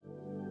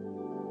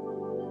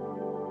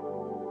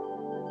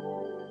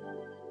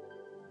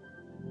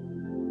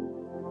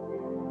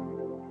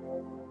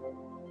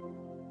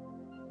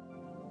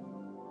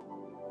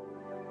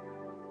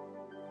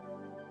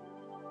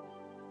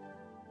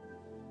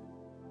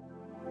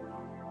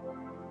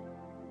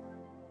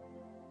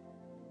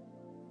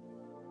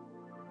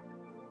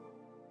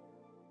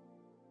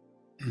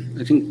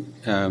I think,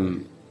 at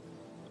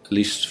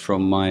least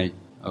from my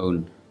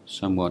own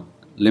somewhat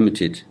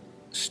limited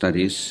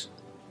studies,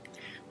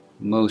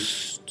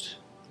 most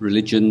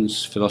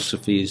religions,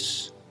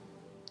 philosophies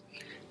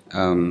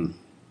tend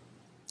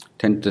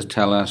to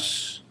tell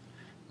us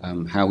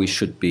how we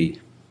should be.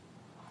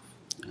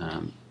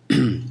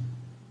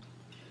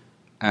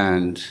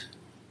 And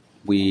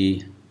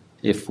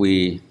if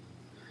we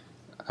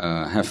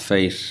have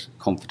faith,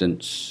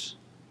 confidence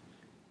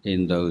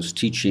in those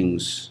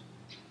teachings,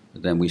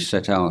 then we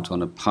set out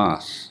on a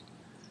path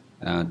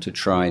to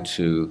try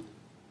to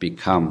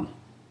become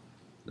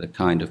the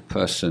kind of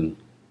person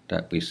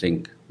that we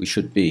think we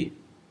should be.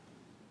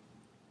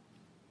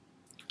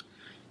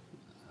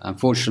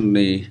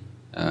 Unfortunately,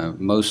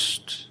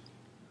 most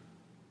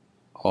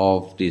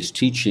of these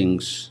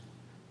teachings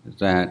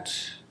that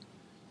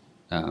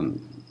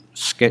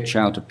sketch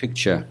out a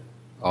picture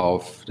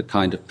of the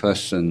kind of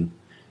person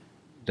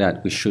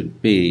that we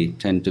should be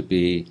tend to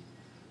be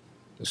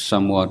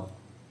somewhat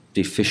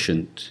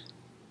deficient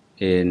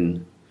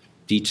in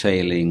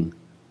detailing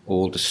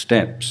all the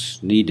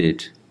steps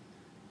needed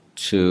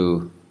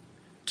to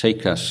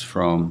take us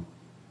from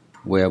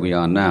where we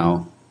are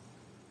now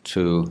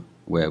to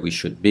where we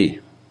should be.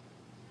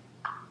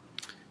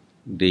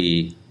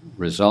 The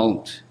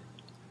result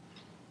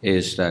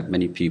is that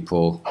many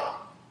people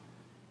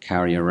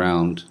carry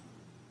around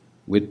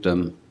with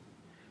them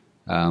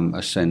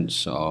a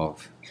sense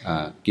of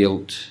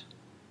guilt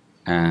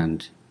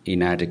and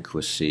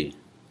inadequacy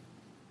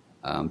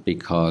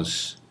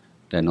because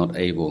they're not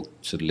able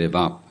to live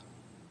up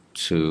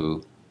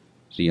to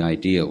the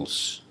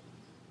ideals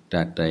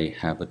that they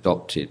have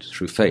adopted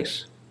through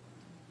faith.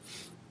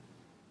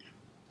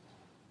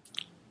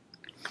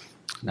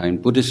 Now,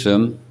 in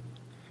Buddhism,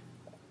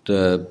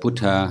 the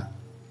Buddha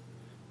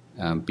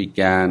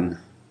began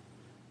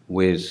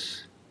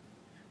with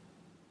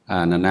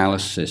an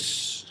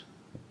analysis,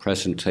 a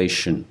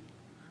presentation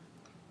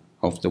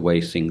of the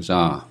way things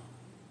are,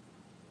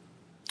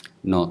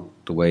 not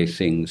the way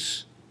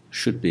things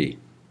should be.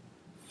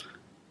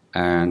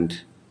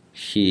 And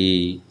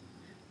he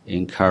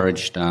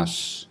encouraged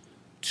us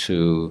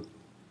to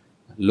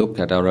look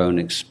at our own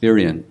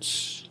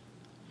experience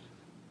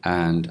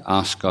and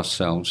ask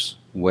ourselves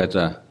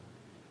whether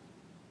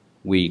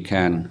we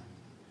can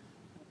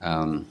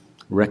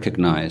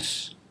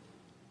recognize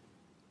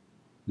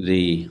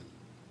the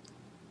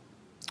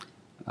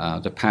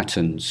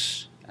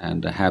patterns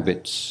and the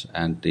habits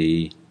and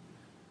the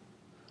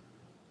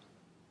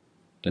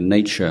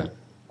nature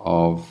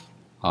of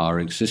our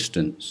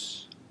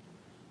existence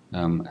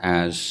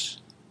as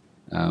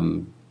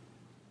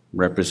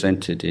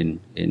represented in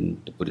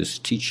the Buddha's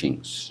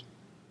teachings.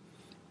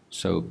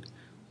 So,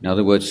 in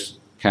other words,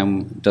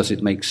 does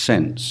it make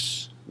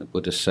sense? The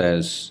Buddha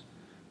says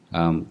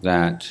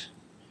that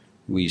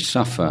we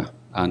suffer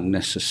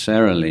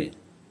unnecessarily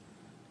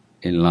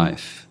in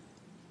life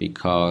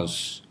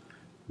because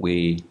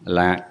we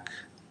lack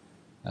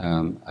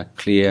a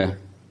clear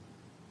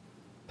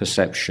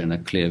perception, a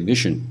clear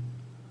vision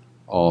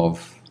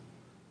of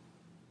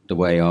the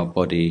way our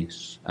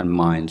bodies and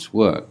minds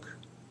work.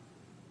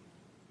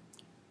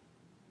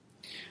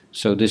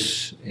 So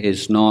this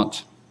is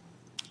not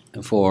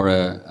for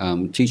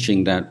a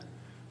teaching that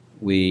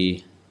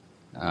we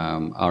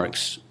are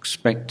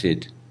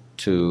expected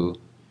to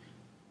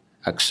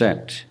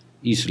accept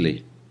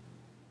easily,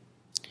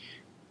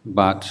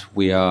 but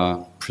we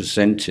are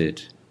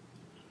presented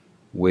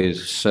with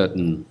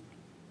certain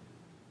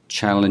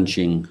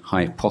challenging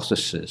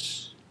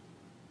hypotheses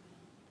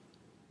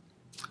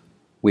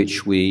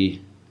which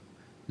we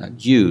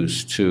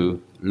use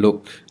to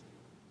look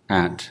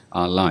at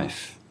our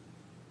life.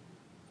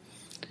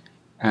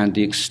 And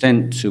the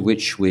extent to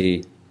which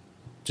we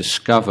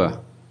discover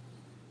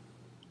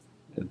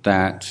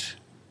that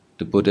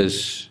the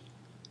Buddha's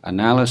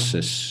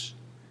analysis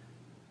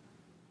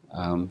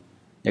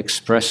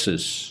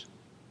expresses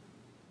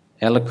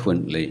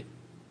eloquently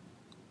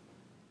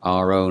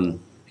our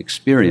own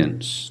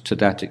experience, to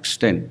that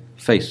extent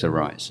faith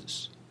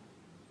arises.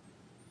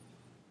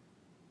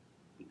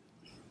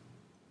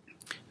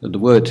 The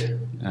word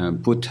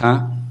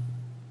Buddha,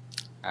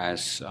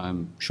 as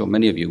I'm sure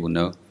many of you will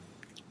know,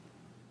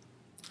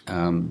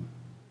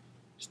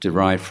 is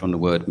derived from the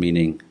word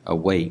meaning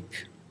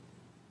awake.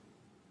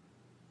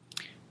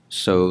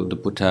 So the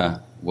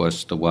Buddha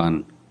was the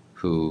one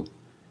who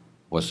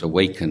was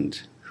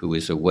awakened, who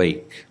is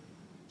awake.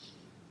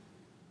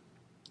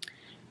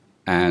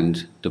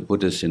 And the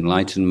Buddha's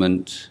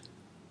enlightenment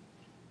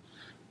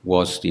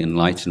was the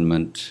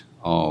enlightenment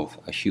of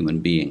a human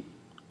being,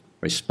 a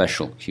very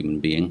special human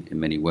being in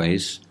many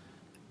ways,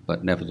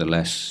 but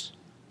nevertheless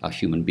a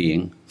human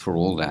being for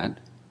all that.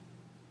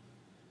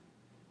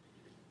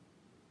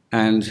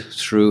 And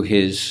through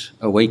his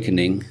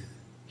awakening,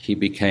 he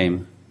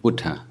became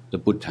Buddha, the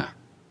Buddha,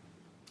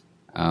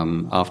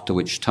 after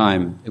which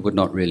time it would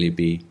not really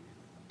be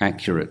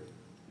accurate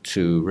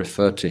to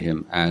refer to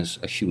him as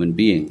a human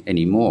being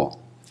anymore,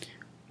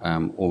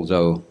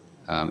 although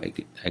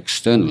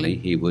externally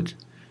he would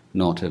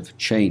not have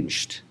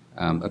changed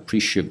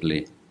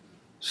appreciably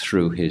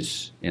through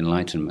his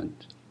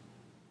enlightenment.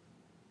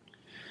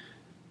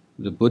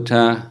 The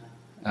Buddha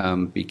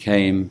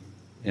became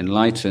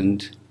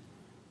enlightened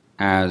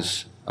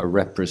as a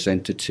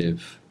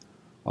representative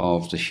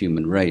of the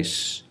human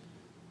race,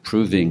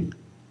 proving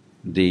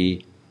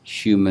the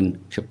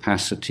human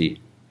capacity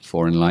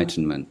for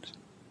enlightenment.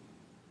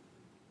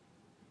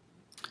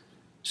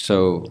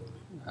 So,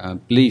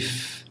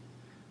 belief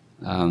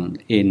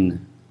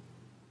in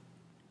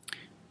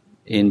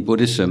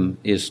Buddhism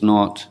is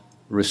not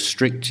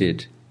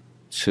restricted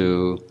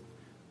to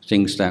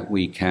things that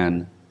we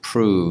can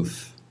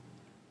prove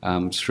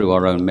through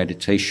our own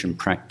meditation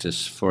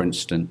practice, for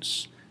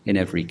instance, in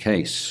every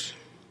case.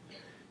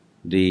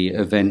 The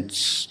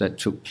event that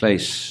took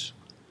place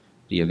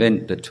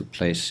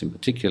in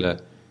particular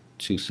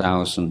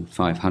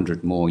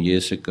 2,500 more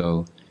years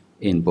ago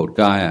in Bodh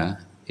Gaya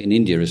in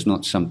India is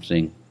not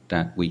something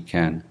that we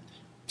can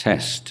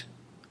test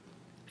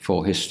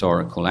for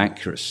historical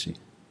accuracy.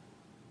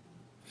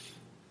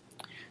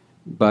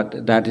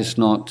 But that is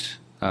not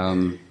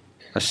a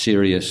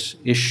serious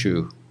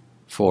issue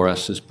for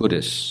us as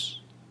Buddhists,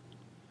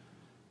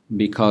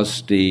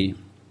 because the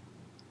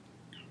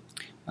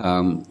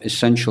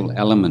essential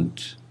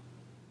element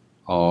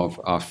of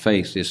our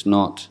faith is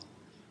not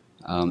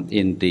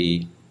in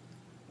the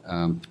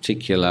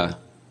particular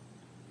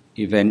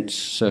events,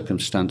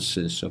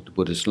 circumstances of the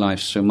Buddha's life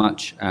so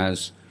much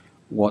as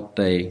what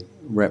they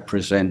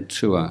represent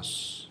to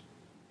us.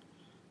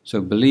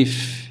 So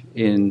belief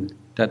in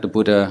that the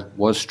Buddha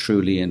was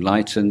truly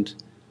enlightened,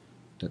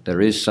 that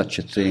there is such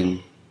a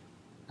thing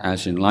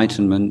as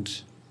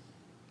enlightenment,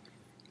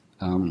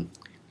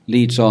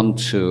 leads on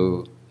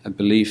to a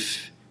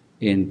belief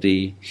in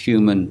the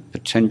human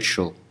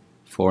potential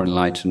for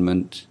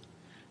enlightenment,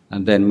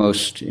 and then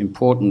most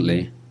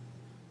importantly,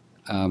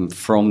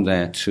 from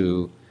there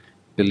to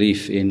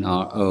belief in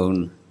our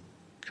own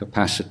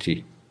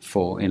capacity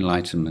for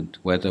enlightenment,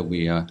 whether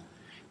we are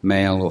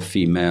male or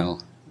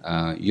female,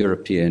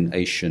 European,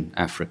 Asian,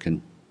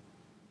 African.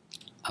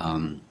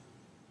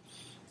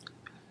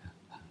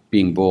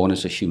 Being born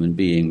as a human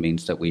being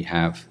means that we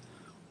have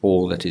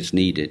all that is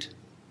needed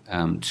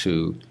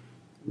to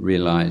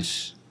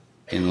realize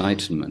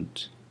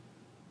enlightenment.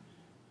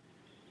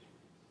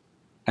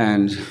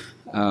 And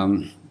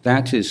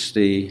that is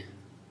the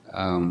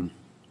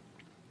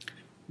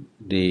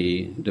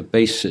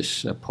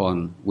basis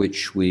upon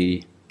which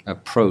we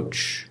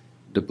approach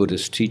the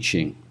Buddha's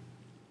teaching,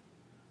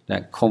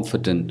 that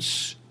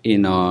confidence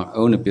in our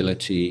own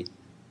ability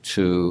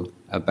to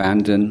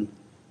abandon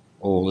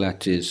all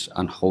that is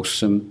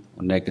unwholesome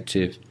or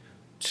negative,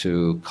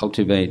 to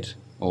cultivate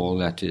all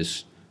that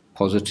is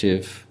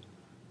positive,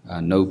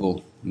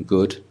 noble and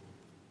good,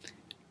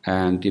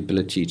 and the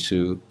ability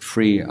to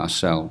free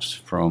ourselves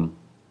from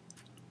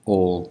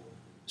all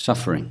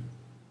suffering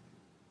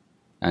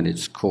and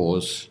its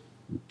cause,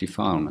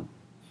 defilement.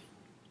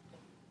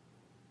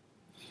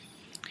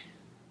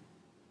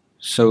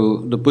 So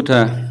the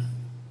Buddha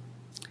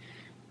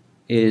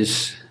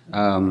is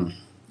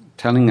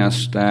telling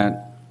us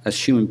that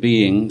as human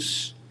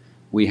beings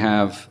we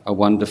have a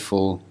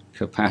wonderful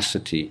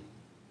capacity,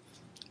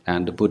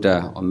 and the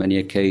Buddha on many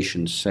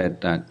occasions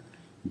said that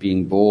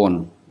being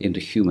born in the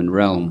human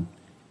realm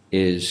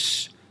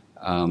is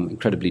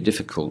incredibly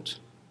difficult,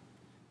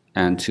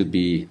 and to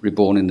be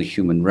reborn in the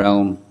human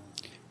realm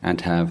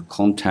and have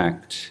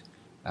contact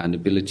and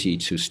ability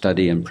to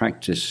study and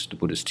practice the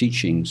Buddha's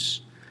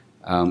teachings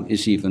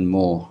is even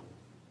more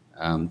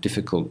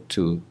difficult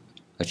to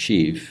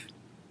achieve.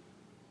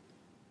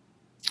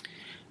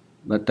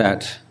 But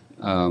that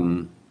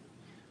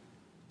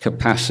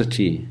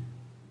capacity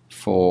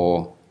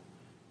for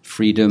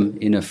freedom,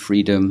 inner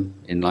freedom,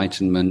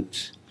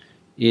 enlightenment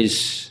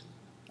is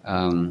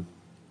an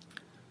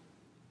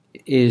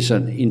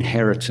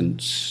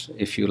inheritance,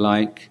 if you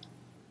like.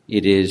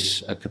 It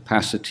is a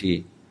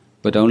capacity,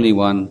 but only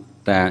one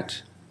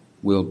that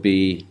will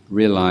be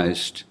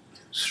realized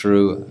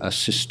through a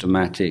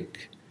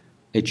systematic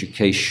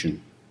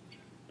education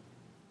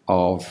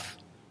of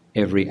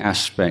every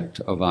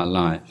aspect of our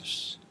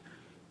lives,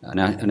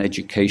 an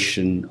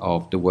education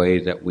of the way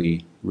that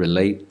we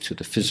relate to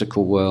the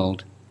physical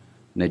world,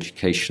 an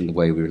education of the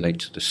way we relate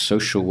to the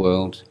social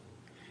world,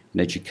 an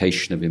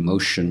education of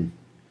emotion,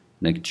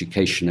 an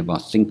education of our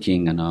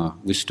thinking and our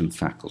wisdom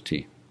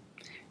faculty.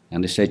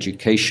 And this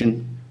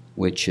education,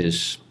 which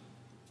is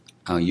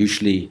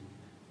usually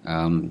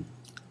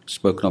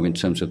spoken of in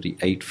terms of the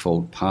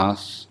Eightfold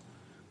Path,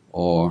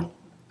 or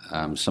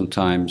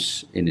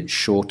sometimes in its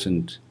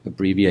shortened,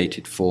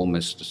 abbreviated form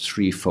as the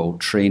Threefold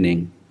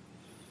Training,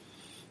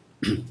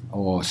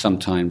 or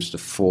sometimes the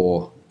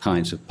 4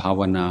 kinds of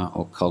bhavana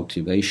or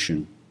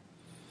cultivation,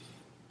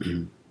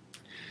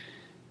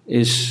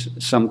 is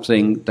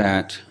something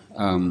that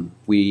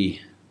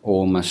we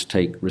all must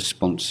take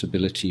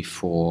responsibility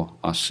for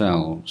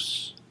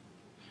ourselves.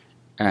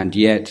 And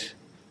yet,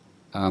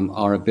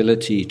 our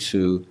ability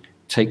to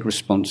take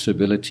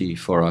responsibility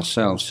for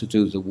ourselves, to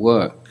do the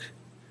work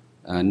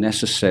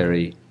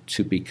necessary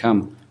to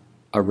become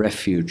a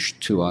refuge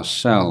to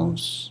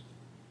ourselves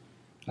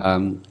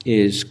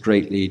is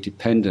greatly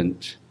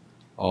dependent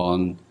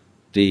on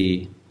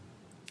the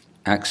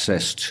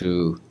access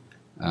to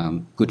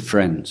good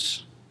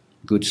friends,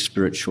 good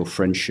spiritual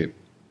friendship,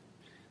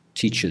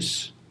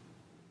 teachers.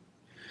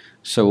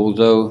 So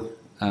although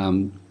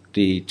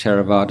the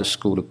Theravada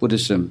school of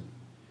Buddhism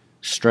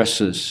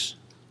stresses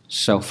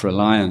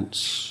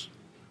self-reliance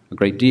a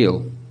great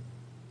deal,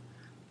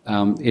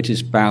 it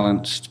is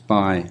balanced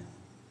by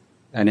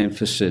an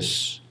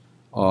emphasis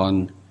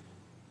on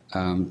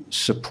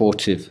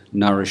supportive,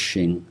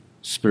 nourishing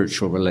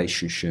spiritual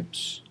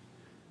relationships,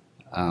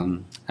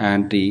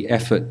 and the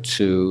effort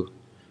to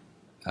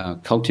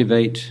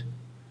cultivate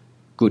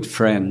good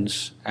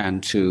friends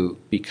and to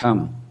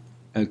become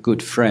a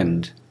good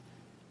friend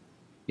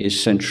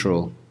is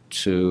central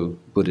to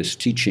Buddhist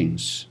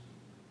teachings.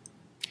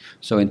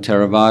 So in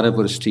Theravada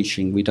Buddhist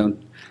teaching, we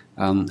don't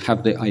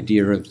have the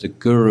idea of the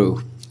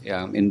guru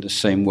in the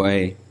same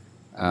way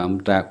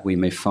that we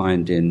may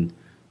find in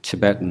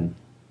Tibetan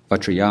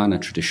Vajrayana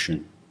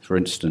tradition, for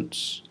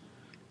instance.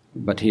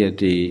 But here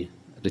the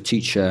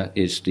teacher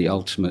is the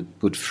ultimate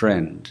good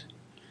friend.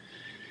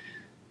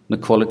 The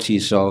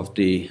qualities of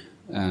the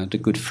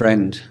good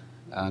friend,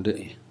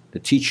 the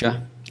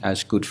teacher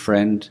as good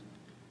friend,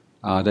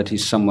 that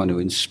he's someone who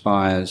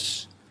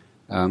inspires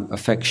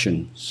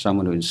affection,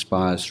 someone who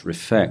inspires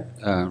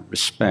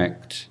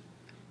respect,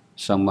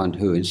 someone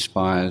who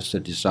inspires the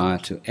desire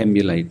to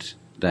emulate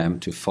them,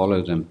 to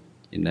follow them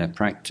in their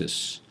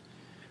practice.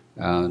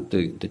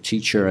 The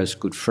teacher as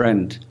good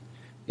friend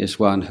is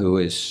one who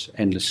is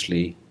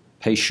endlessly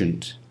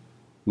patient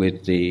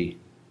with the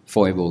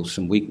foibles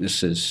and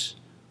weaknesses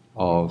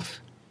of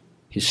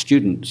his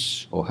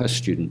students or her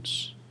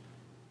students.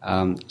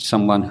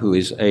 Someone who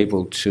is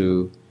able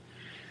to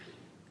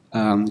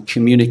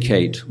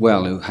communicate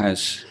well, who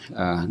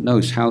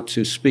knows how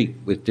to speak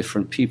with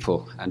different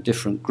people and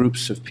different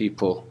groups of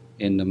people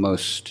in the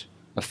most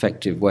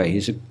effective way.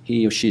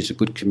 He or she is a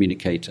good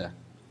communicator,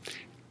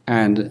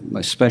 and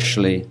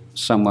especially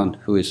someone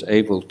who is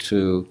able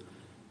to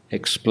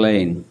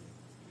explain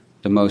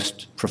the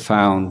most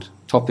profound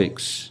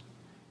topics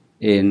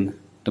in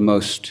the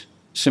most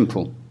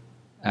simple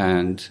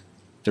and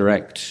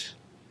direct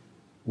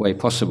way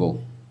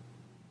possible.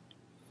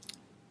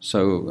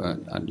 So,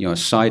 a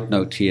side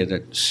note here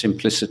that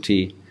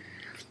simplicity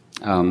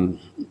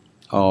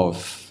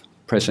of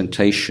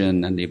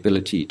presentation and the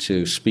ability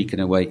to speak in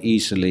a way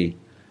easily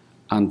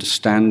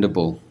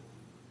understandable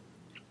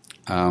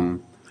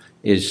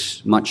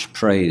is much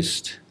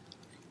praised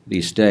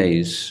these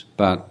days,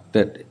 but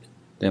that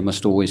there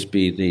must always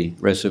be the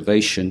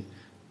reservation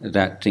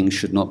that things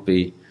should not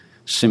be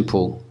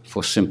simple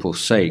for simple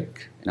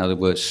sake. In other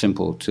words,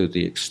 simple to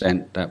the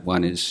extent that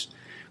one is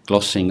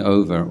glossing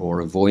over or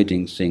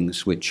avoiding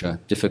things which are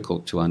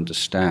difficult to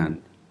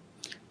understand.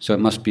 So it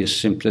must be a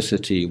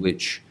simplicity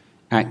which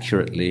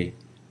accurately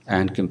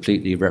and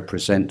completely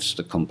represents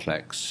the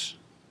complex.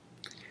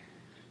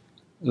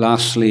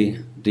 Lastly,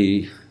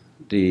 the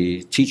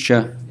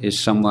teacher is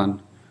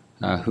someone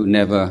who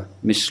never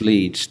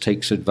misleads,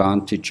 takes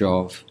advantage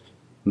of,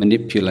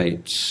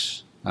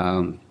 manipulates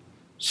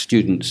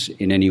students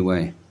in any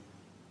way.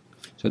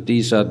 So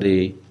these are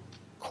the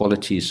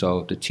qualities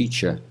of the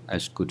teacher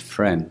as good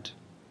friend.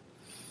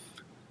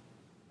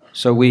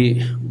 So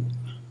we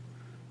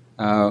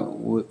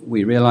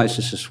realize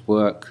this is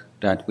work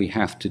that we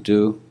have to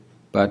do,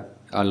 but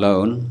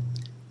alone.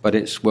 But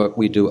it's work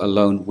we do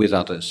alone with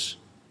others,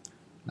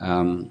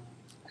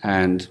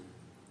 and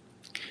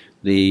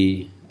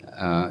the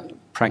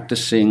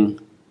practicing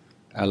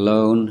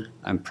alone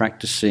and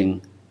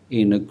practicing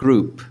in a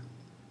group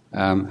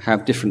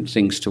have different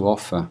things to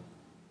offer.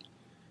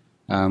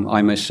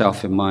 I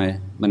myself, in my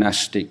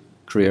monastic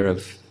career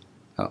of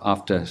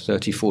after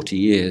 30, 40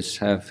 years,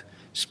 have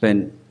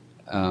spent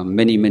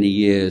many, many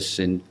years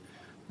in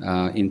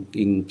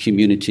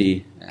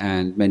community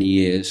and many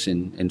years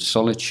in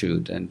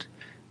solitude, and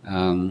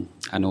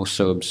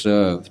also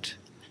observed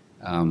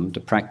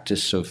the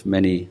practice of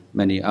many,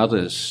 many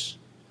others.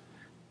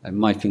 And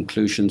my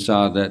conclusions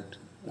are that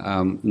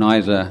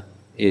neither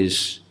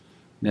is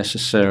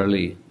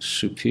necessarily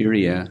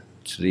superior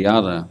to the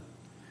other,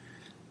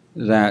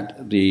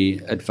 that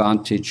the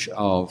advantage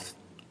of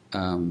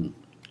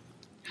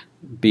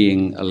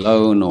being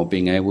alone or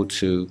being able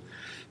to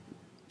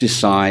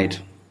decide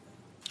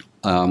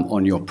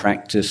on your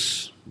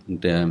practice,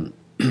 the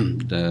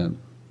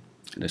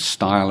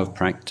style of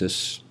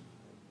practice,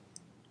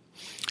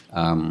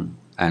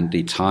 and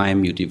the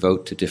time you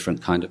devote to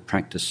different kind of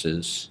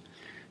practices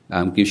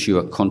gives you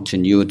a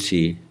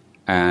continuity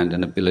and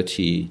an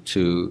ability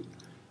to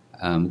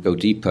go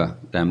deeper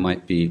than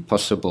might be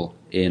possible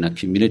in a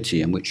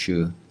community in which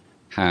you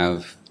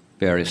have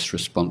various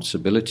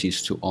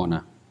responsibilities to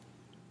honor.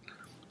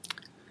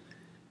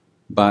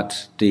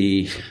 But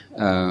the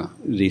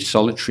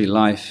solitary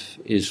life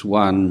is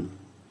one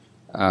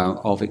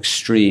of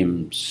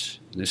extremes,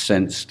 in the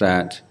sense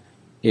that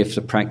if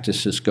the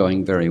practice is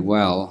going very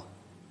well,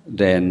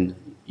 then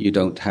you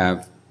don't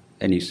have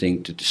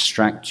anything to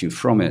distract you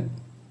from it.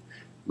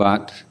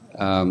 But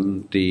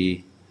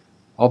the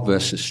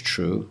obverse is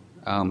true,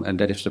 and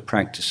that if the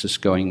practice is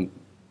going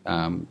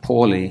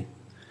poorly,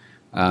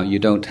 you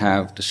don't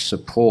have the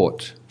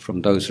support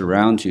from those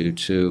around you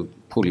to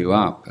pull you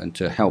up and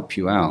to help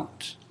you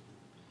out.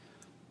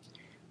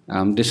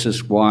 This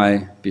is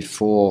why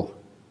before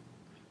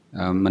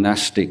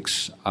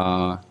monastics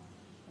are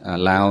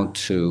allowed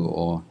to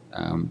or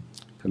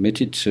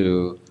permitted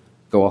to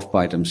go off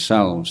by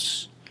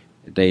themselves,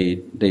 they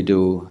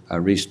do a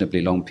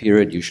reasonably long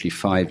period, usually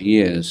 5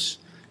 years,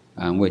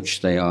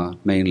 which they are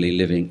mainly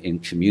living in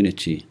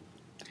community.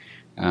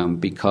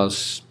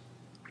 Because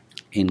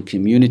in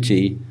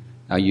community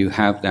you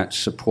have that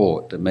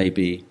support that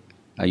maybe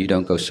you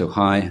don't go so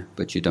high,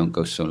 but you don't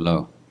go so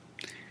low.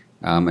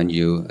 And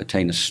you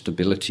attain a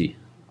stability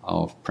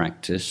of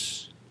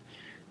practice.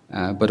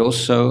 But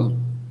also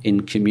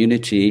in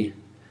community,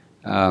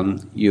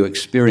 you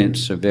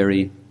experience a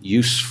very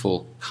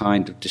useful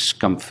kind of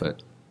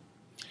discomfort.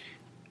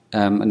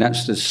 And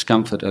that's the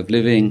discomfort of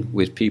living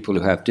with people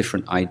who have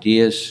different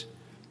ideas,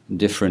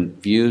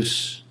 different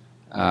views,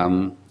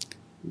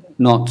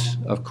 not,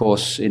 of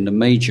course, in the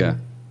major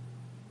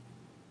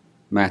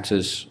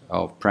matters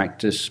of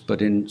practice,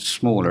 but in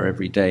smaller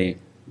everyday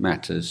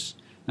matters,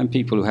 and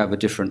people who have a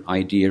different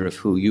idea of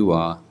who you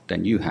are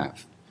than you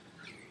have.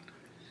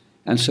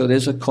 And so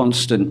there's a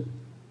constant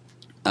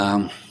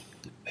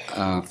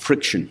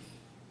friction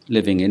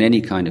living in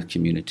any kind of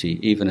community,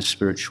 even a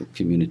spiritual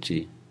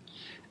community.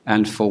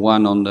 And for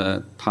one on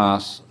the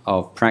path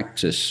of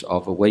practice,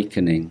 of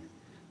awakening,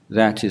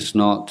 that is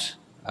not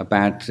a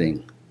bad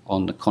thing.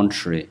 On the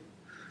contrary,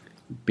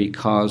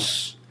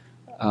 because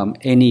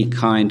any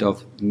kind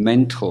of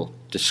mental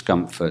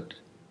discomfort,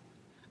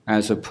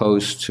 as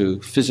opposed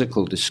to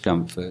physical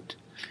discomfort,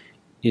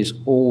 is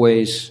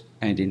always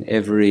and in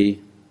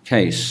every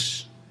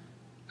case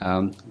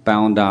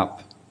bound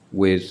up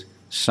with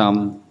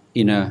some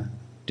inner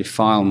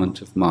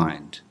defilement of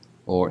mind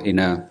or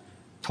inner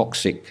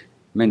toxic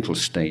mental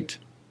state.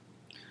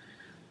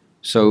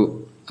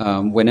 So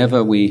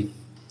whenever we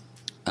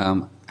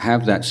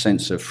have that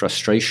sense of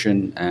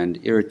frustration and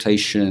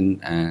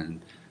irritation and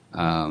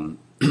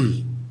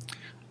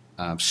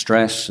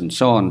stress and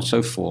so on and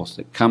so forth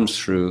that comes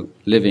through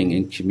living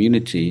in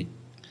community,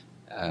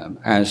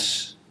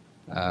 as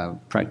a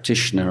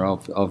practitioner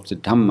of the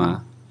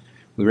Dhamma,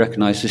 we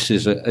recognize this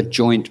is a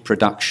joint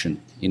production.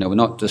 We're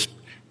not just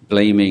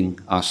blaming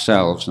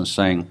ourselves and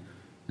saying,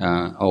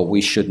 oh,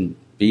 we shouldn't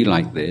be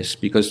like this,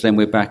 because then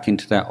we're back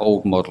into that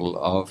old model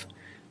of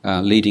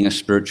leading a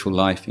spiritual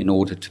life in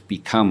order to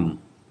become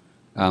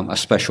a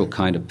special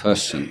kind of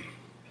person.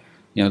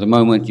 The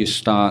moment you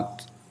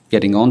start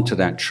getting onto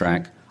that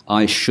track,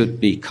 I should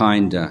be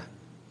kinder,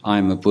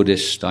 I'm a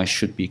Buddhist, I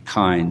should be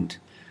kind,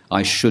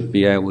 I should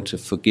be able to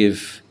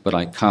forgive, but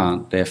I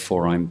can't,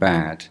 therefore I'm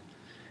bad,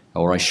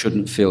 or I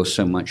shouldn't feel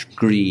so much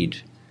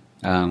greed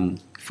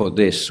for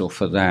this or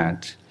for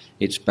that,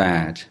 it's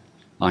bad,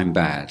 I'm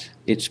bad,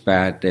 it's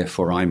bad,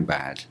 therefore I'm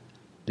bad.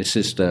 This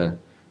is the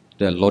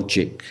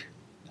logic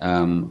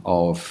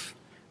of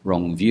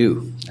wrong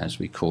view, as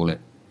we call it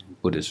in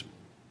Buddhism.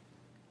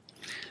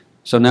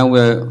 So now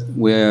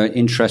we're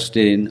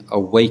interested in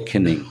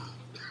awakening,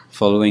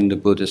 following the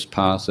Buddhist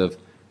path of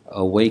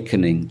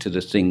awakening to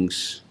the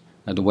things,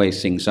 the way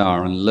things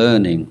are, and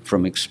learning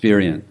from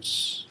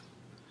experience.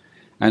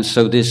 And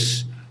so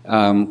this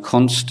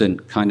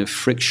constant kind of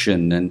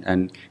friction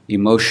and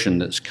emotion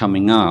that's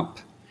coming up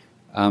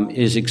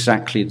is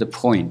exactly the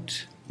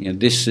point.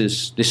 This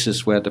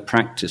is where the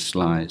practice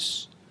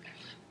lies.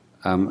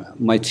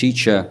 My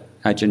teacher,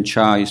 Ajahn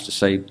Chah, used to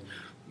say,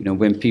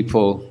 when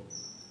people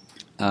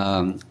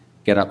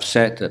get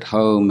upset at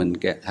home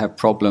and have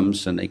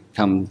problems, and they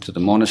come to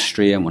the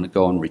monastery and want to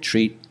go on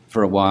retreat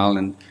for a while,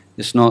 and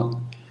it's not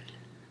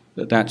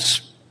that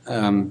that's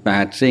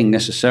bad thing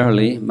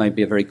necessarily, it may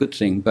be a very good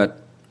thing,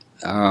 but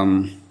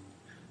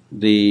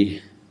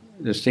the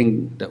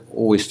thing that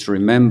always to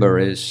remember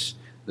is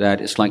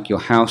that it's like your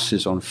house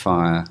is on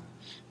fire.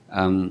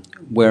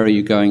 Where are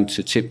you going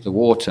to tip the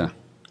water?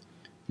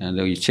 And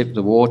you tip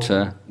the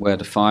water where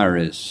the fire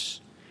is.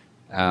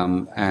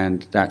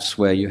 And that's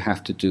where you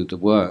have to do the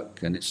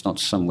work, and it's not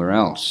somewhere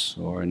else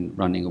or in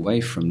running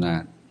away from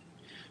that.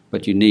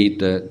 But you need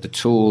the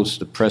tools,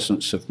 the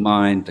presence of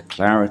mind, the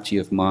clarity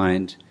of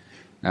mind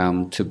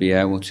to be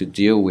able to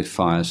deal with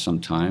fires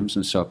sometimes,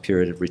 and so a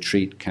period of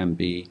retreat can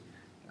be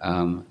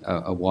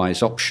a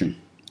wise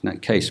option in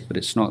that case, but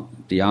it's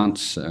not the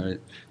answer.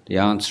 The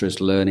answer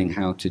is learning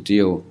how to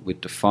deal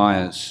with the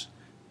fires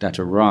that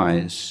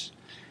arise,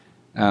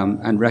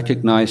 and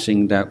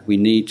recognizing that we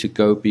need to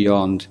go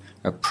beyond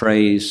a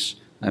praise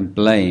and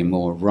blame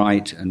or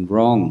right and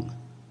wrong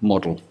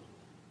model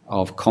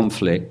of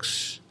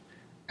conflicts,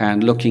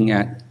 and looking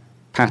at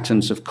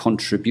patterns of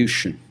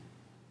contribution.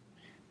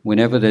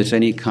 Whenever there's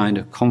any kind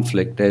of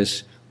conflict,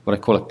 there's what I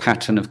call a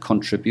pattern of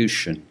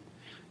contribution.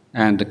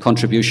 And the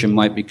contribution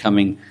might be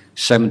coming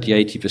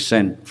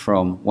 70-80%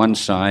 from one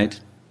side,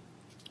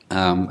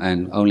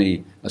 and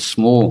only a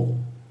small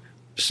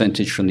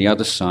percentage from the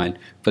other side,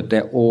 but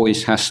there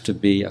always has to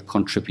be a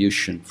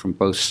contribution from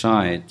both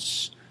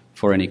sides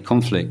for any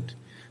conflict.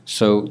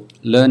 So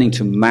learning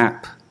to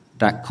map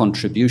that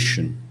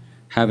contribution,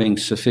 having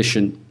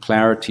sufficient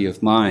clarity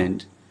of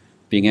mind,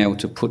 being able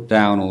to put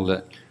down all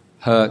the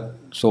hurt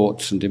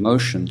thoughts and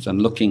emotions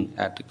and looking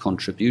at the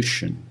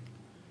contribution.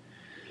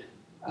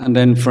 And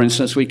then, for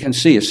instance, we can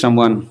see if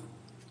someone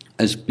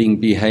has been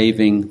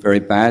behaving very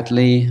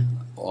badly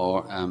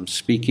or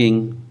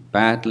speaking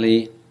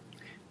badly,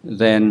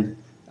 then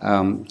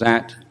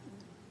that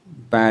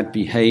bad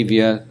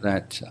behavior,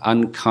 that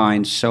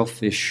unkind,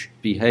 selfish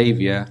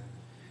behavior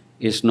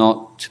is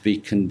not to be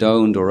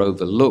condoned or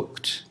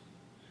overlooked.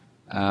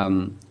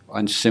 And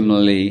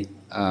similarly,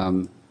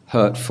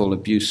 hurtful,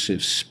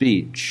 abusive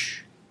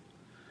speech.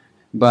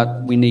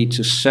 But we need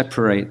to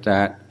separate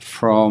that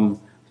from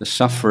the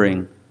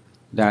suffering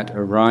that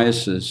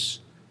arises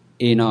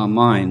in our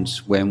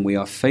minds when we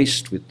are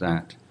faced with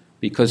that,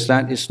 because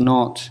that is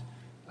not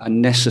a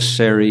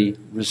necessary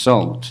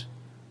result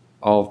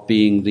of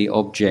being the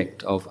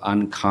object of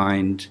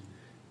unkind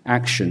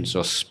actions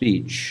or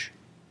speech.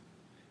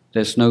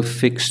 There's no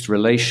fixed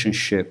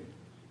relationship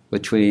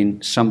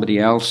between somebody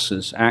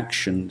else's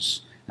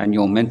actions and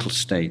your mental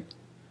state.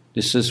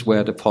 This is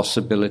where the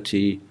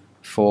possibility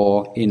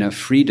for inner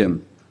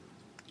freedom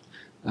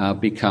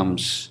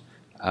becomes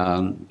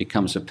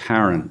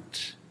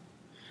apparent.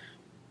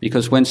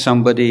 Because when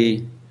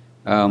somebody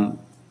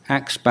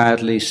acts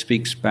badly,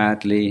 speaks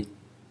badly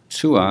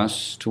to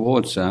us,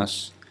 towards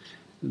us,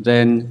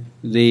 then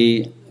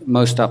the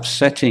most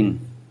upsetting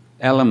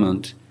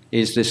element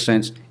is this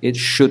sense, it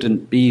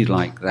shouldn't be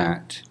like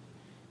that.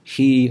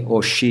 He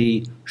or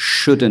she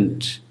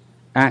shouldn't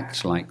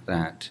act like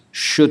that,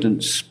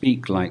 shouldn't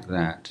speak like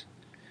that.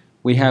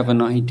 We have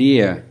an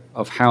idea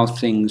of how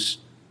things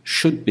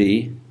should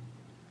be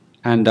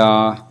and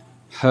are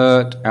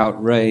hurt,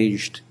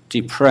 outraged,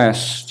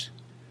 depressed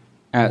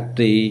at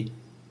the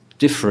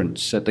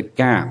difference, at the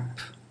gap,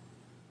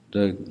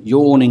 the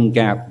yawning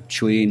gap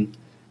between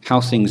how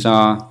things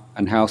are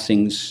and how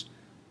things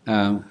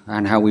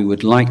and how we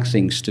would like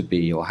things to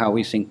be or how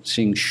we think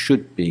things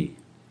should be.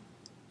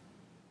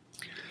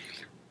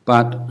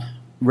 But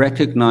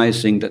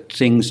recognizing that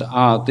things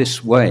are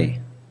this way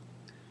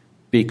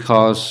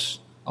because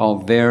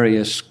of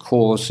various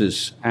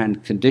causes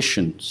and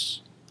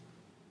conditions,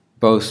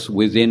 both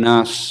within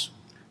us,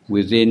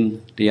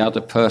 within the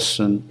other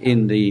person,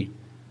 in the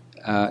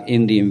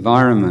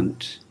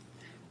environment,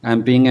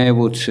 and being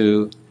able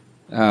to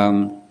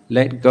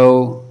let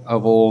go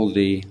of all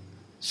the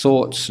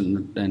thoughts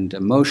and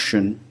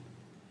emotion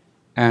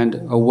and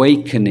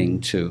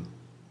awakening to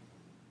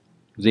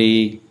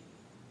the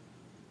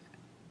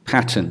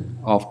pattern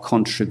of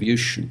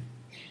contribution.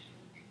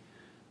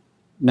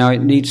 Now,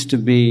 it needs to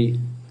be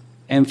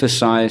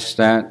emphasized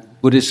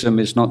that Buddhism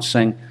is not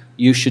saying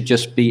you should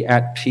just be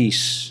at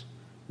peace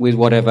with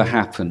whatever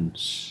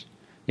happens.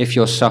 If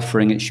you're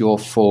suffering, it's your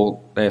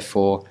fault,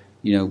 therefore,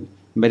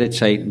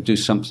 meditate and do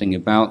something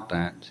about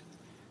that.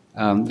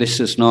 This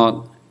is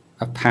not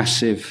a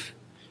passive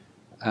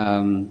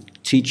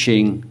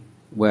teaching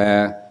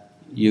where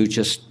you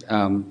just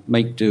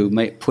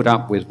put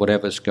up with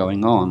whatever's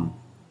going on.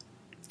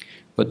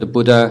 But the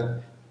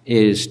Buddha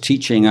is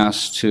teaching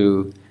us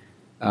to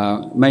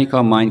make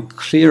our mind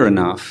clear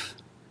enough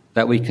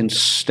that we can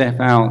step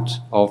out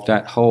of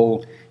that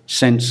whole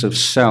sense of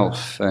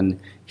self and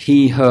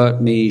he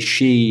hurt me,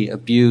 she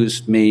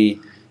abused me,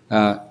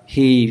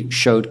 he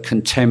showed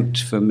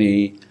contempt for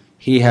me,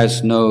 he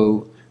has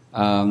no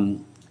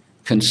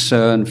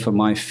concern for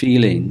my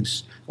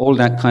feelings, all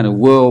that kind of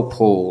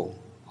whirlpool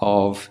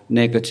of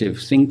negative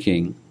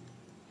thinking,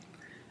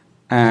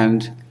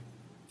 and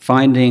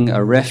finding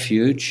a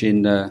refuge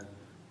in the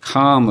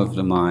calm of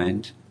the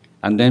mind,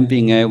 and then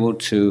being able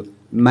to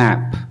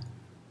map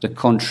the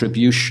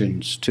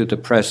contributions to the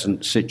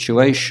present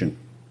situation.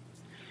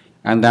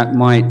 And that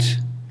might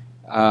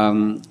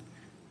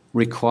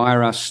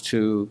require us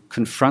to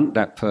confront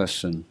that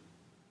person,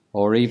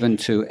 or even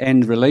to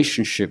end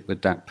relationship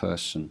with that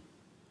person,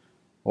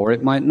 or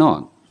it might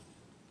not.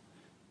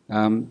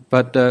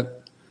 But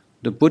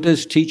the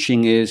Buddha's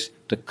teaching is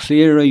the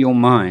clearer your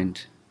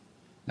mind,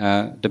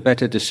 the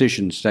better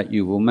decisions that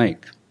you will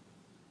make.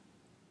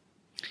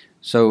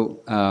 So,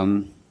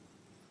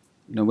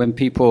 when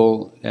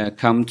people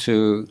come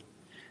to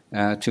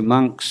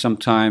monks,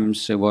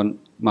 sometimes they want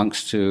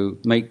monks to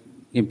make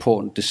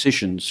important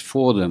decisions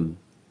for them,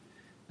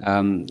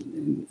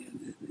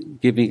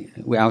 giving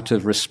out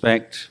of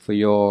respect for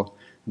your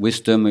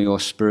wisdom or your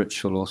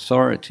spiritual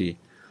authority.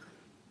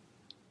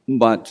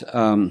 But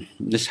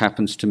this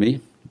happens to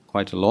me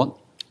quite a lot,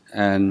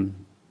 and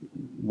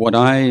what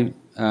I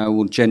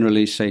will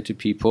generally say to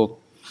people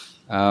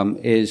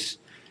is,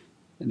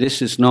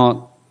 this is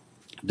not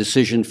a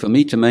decision for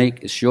me to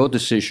make, it's your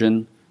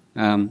decision,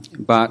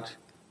 but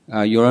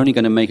you're only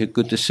going to make a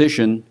good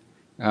decision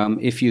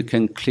if you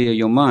can clear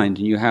your mind,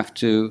 and you have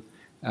to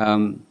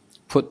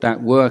put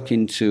that work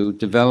into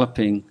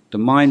developing the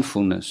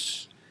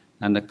mindfulness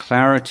and the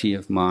clarity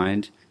of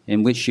mind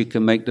in which you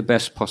can make the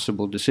best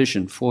possible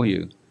decision for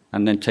you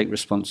and then take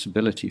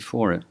responsibility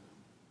for it.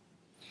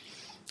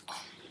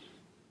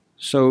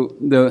 So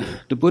the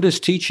Buddha's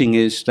teaching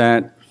is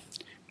that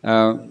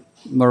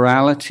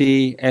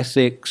morality,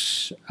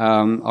 ethics,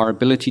 our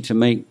ability to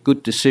make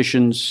good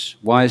decisions,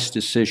 wise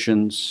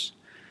decisions,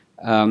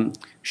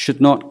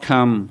 should not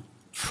come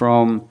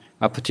from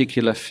a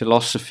particular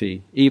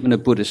philosophy, even a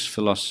Buddhist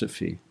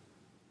philosophy,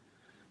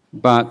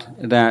 but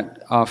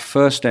that our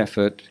first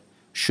effort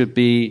should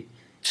be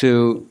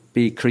to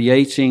be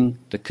creating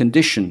the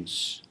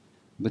conditions,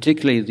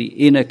 particularly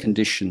the inner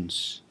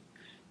conditions,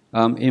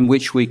 in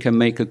which we can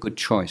make a good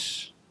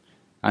choice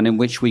and in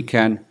which we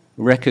can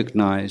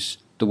recognize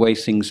the way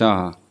things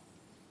are.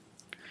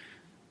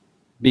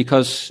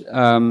 Because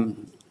the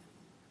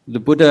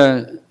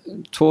Buddha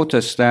taught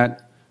us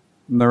that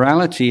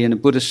morality, in a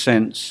Buddhist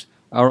sense,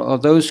 are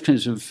those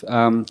kinds of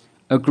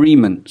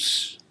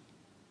agreements,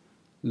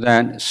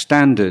 that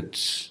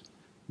standards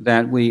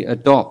that we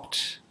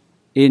adopt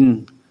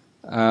in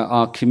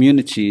our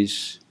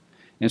communities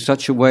in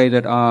such a way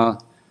that our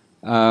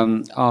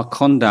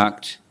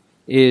conduct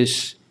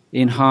is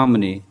in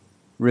harmony,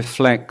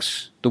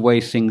 reflects the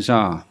way things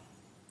are.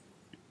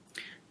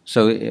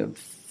 So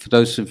for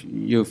those of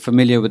you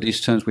familiar with these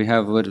terms, we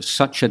have a word of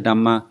Satya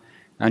Dhamma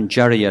and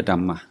Jariya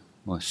Dhamma,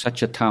 or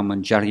Satyatam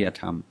and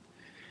Jariyatam.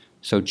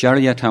 So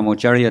Jariyatam or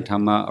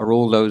Jariyatama are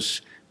all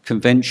those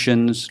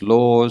conventions,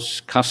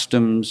 laws,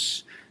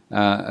 customs,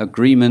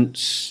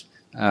 agreements,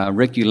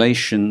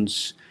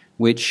 regulations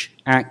which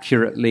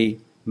accurately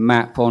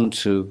map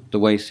onto the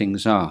way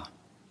things are.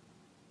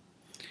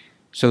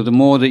 So the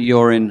more that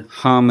you're in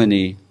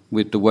harmony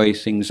with the way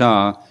things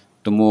are,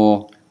 the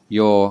more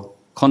your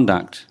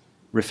conduct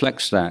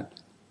reflects that.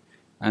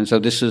 And so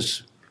this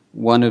is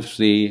one of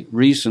the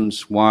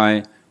reasons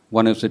why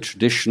one of the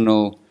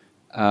traditional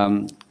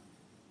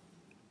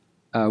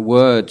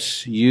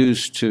words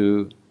used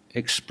to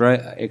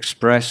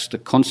express the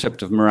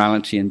concept of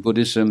morality in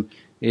Buddhism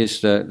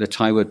is the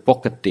Thai word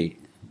bokati.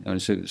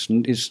 So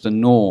it's the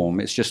norm.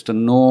 It's just a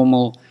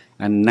normal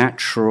and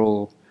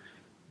natural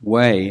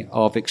way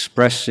of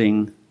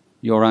expressing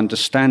your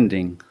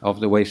understanding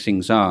of the way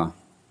things are.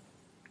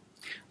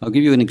 I'll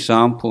give you an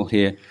example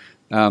here.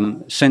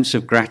 Sense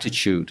of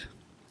gratitude.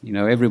 You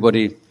know,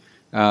 everybody,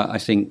 I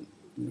think,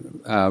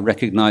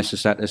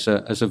 recognizes that as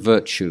a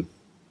virtue.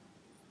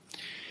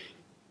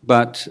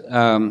 But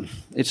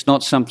it's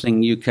not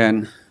something you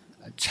can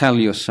tell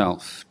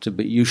yourself to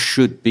be. You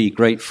should be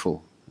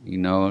grateful. You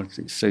know,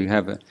 so you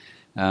have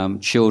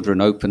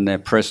children open their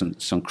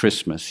presents on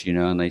Christmas, you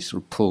know, and they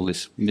sort of pull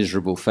this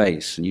miserable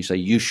face, and you say,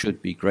 you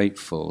should be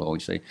grateful, or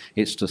you say,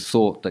 it's the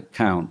thought that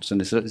counts.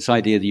 And it's this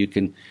idea that you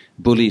can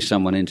bully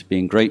someone into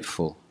being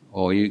grateful,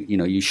 or you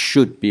know, you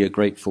should be a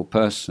grateful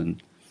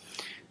person.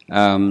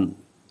 But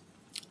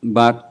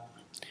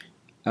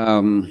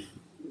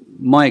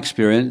my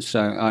experience,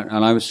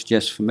 and I would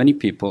suggest for many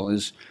people,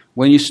 is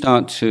when you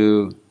start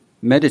to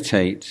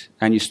meditate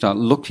and you start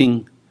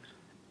looking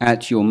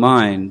at your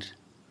mind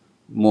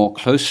more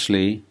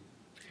closely,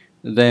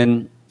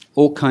 then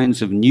all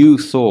kinds of new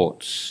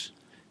thoughts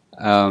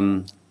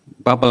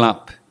bubble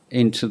up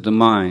into the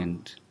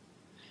mind.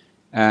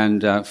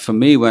 And for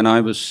me, when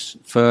I was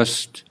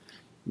first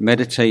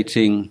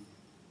meditating,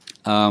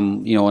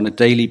 you know, on a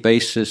daily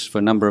basis for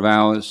a number of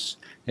hours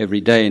every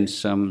day,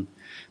 and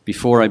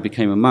before I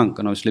became a monk,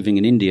 and I was living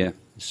in India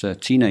as a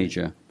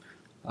teenager,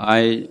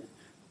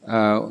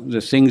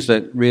 the things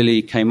that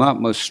really came up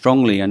most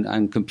strongly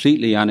and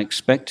completely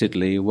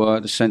unexpectedly were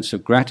the sense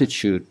of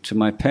gratitude to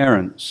my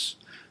parents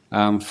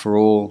for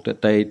all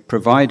that they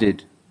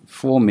provided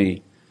for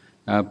me,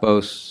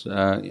 both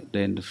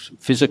in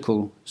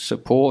physical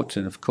support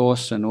and, of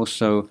course, and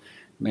also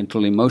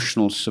mental,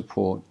 emotional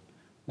support,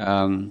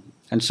 and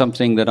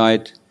something that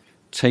I'd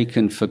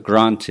taken for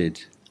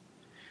granted.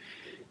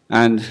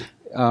 And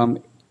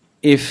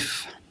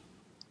if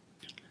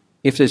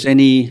there's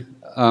any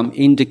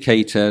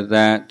indicator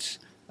that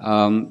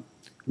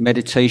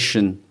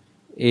meditation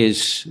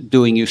is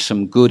doing you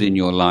some good in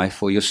your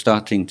life, or you're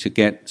starting to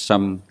get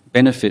some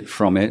benefit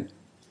from it,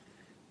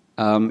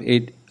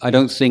 I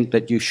don't think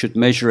that you should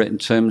measure it in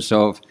terms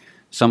of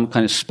some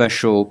kind of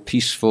special,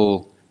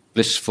 peaceful,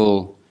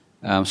 blissful,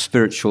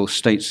 spiritual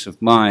states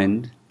of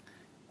mind,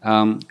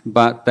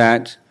 but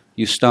that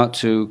you start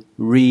to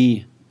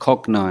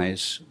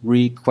recognize,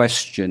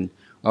 re-question,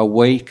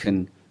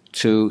 awaken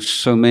to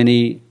so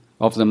many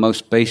of the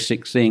most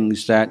basic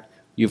things that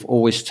you've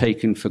always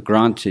taken for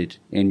granted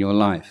in your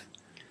life.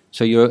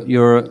 So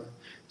you're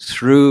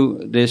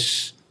through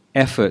this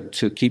effort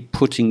to keep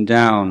putting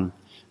down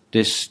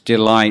this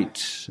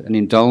delight and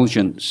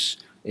indulgence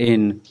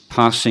in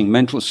passing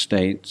mental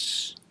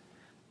states,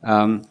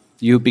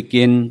 you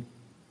begin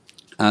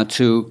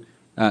to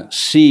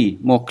see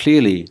more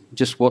clearly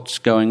just what's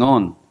going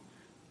on,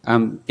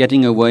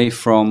 getting away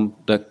from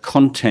the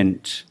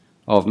content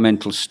of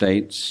mental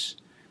states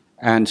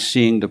and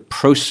seeing the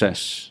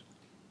process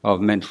of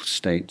mental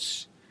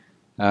states.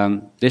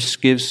 This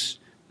gives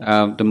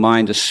the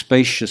mind a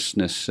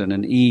spaciousness and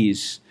an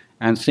ease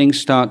and things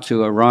start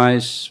to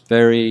arise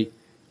very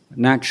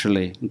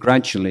naturally,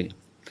 gradually.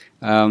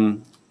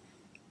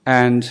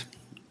 And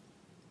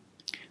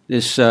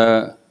this,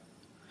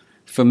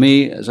 for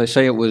me, as I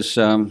say, it was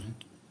an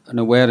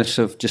awareness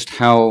of just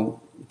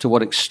how, to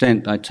what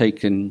extent I'd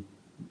taken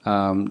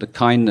the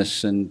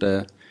kindness and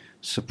the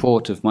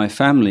support of my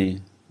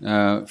family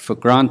for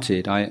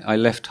granted. I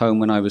left home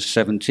when I was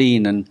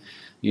 17 and,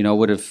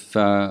 would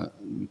have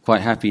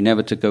quite happy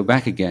never to go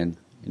back again.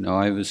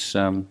 I was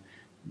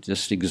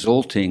just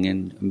exulting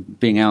in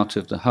being out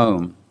of the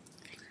home.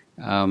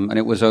 And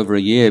it was over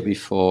a year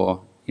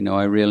before,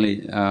 I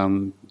really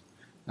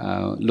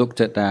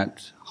looked at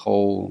that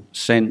whole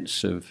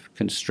sense of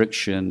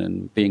constriction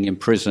and being in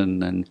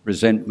prison and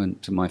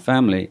resentment to my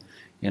family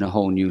in a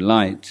whole new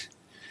light.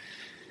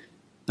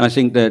 And I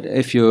think that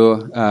if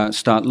you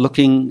start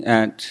looking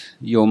at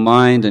your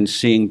mind and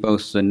seeing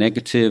both the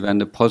negative and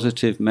the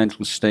positive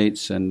mental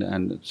states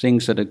and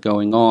things that are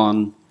going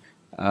on,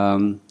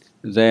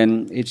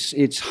 then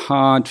it's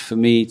hard for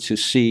me to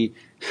see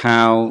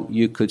how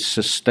you could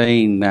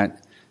sustain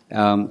that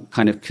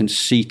kind of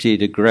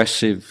conceited,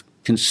 aggressive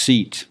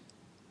conceit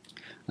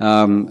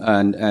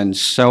and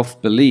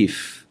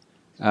self-belief,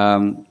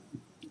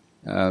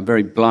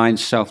 very blind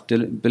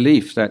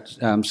self-belief that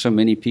so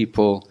many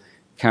people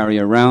carry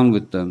around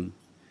with them.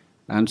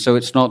 And so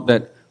it's not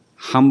that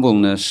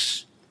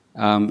humbleness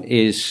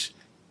is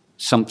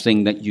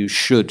something that you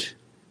should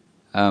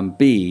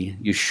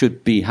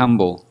be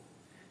humble.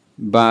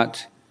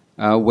 But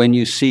when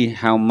you see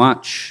how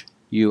much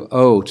you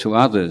owe to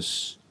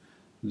others,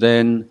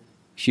 then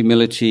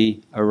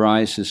humility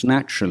arises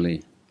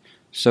naturally.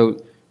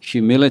 So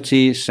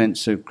humility,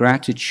 sense of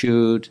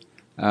gratitude,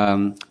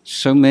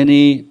 so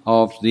many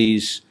of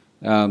these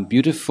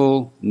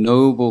beautiful,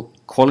 noble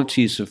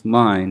qualities of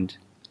mind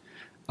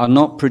are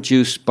not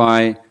produced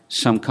by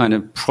some kind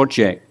of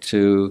project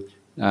to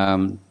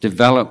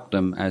develop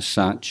them as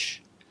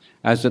such,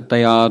 as that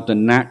they are the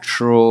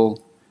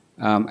natural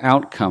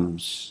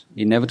outcomes,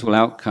 inevitable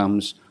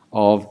outcomes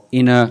of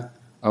inner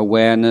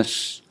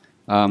awareness,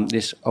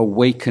 this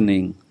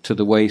awakening to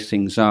the way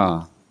things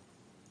are.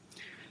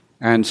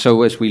 And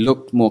so as we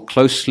look more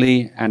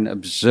closely and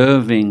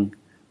observing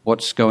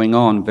what's going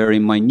on very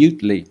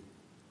minutely,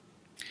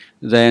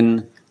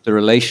 then the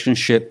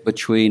relationship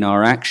between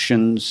our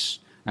actions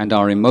and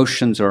our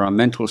emotions or our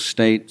mental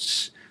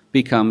states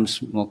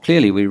becomes more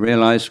clearly. We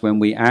realize when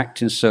we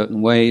act in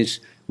certain ways,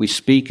 we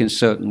speak in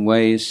certain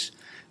ways,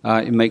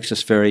 it makes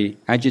us very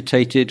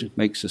agitated,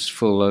 makes us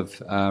full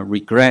of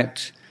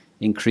regret,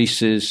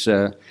 increases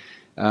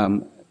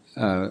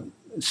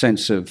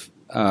sense of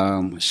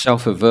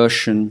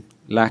self-aversion,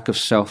 lack of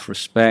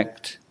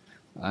self-respect,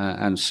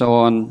 and so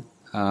on,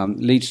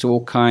 leads to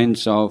all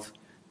kinds of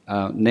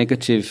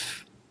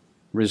negative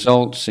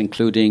results,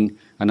 including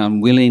an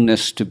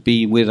unwillingness to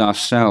be with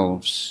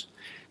ourselves.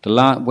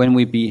 When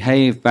we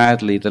behave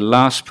badly, the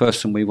last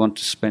person we want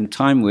to spend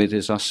time with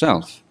is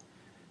ourselves.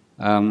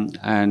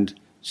 And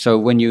so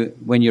when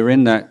you're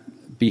in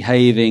that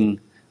behaving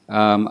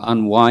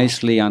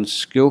unwisely,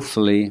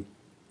 unskillfully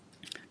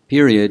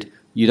period,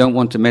 you don't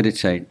want to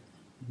meditate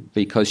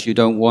because you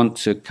don't want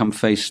to come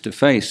face to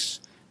face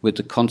with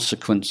the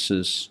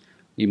consequences,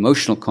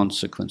 emotional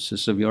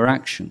consequences of your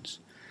actions.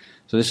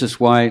 So this is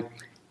why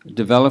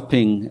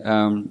developing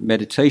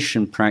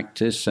meditation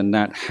practice and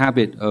that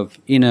habit of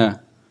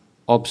inner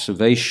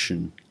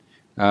observation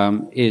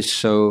is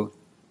so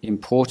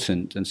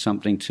important and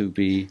something to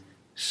be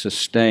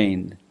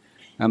sustained.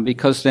 And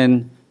because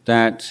then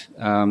that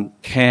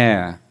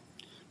care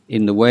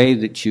in the way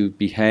that you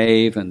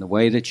behave and the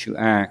way that you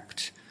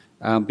act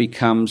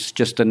becomes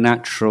just a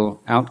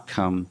natural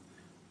outcome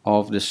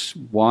of this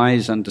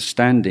wise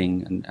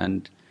understanding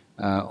and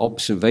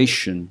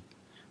observation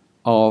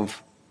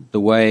of the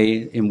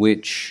way in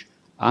which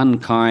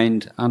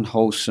unkind,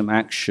 unwholesome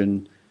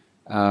action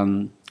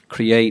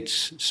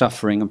creates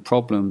suffering and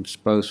problems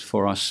both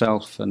for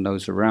ourselves and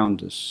those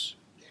around us.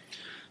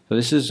 So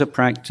this is a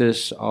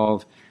practice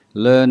of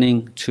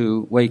learning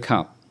to wake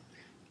up.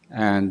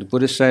 And the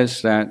Buddha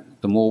says that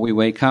the more we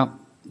wake up,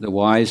 the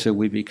wiser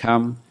we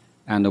become,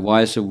 and the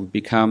wiser we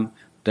become,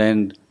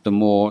 then the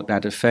more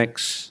that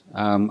affects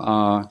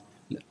our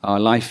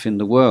life in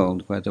the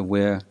world, whether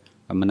we're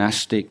a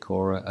monastic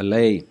or a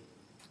lay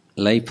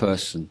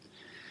person.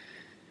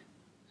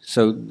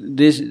 So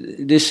this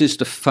is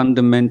the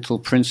fundamental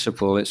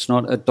principle. It's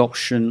not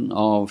adoption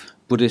of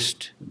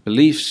Buddhist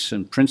beliefs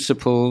and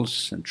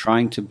principles and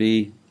trying to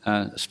be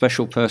a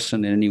special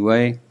person in any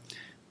way,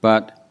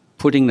 but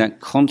putting that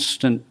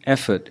constant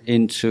effort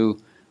into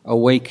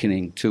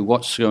awakening to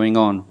what's going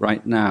on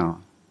right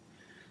now.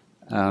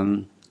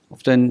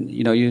 Often,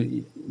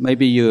 you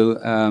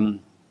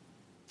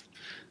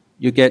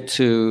get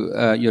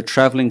to you're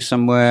traveling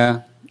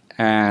somewhere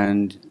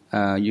and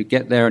you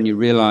get there and you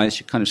realize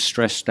you're kind of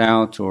stressed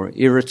out or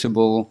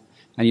irritable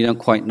and you don't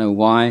quite know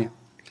why.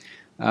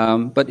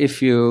 But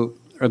if you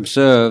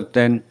observe,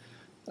 then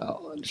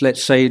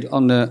let's say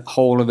on the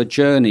whole of a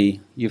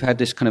journey, you've had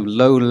this kind of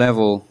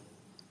low-level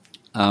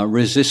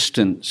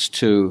resistance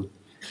to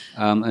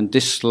and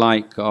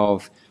dislike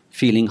of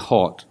feeling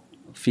hot,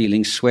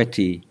 feeling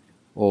sweaty,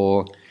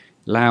 or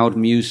loud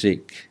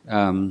music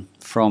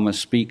from a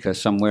speaker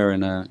somewhere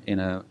in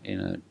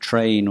a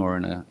train or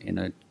in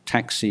a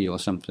taxi or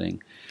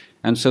something.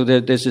 And so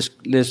there's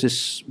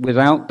this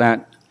without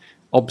that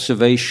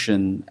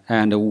observation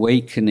and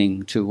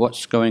awakening to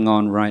what's going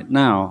on right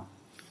now,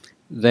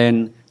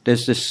 then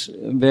there's this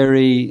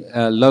very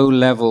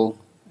low-level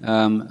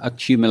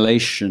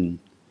accumulation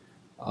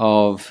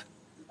of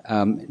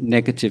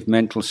negative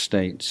mental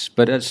states,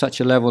 but at such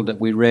a level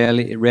that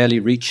it rarely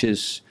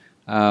reaches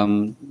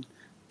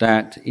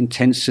that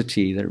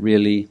intensity that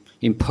really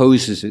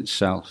imposes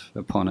itself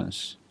upon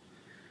us.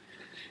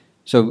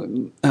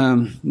 So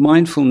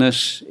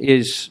mindfulness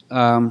is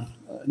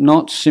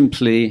not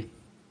simply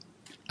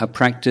a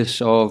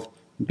practice of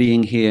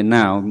being here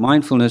now.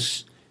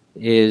 Mindfulness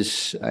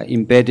is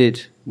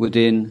embedded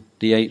within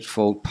the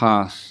Eightfold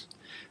Path,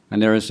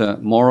 and there is a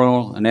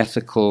moral and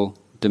ethical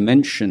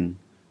dimension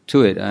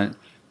to it,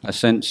 a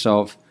sense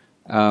of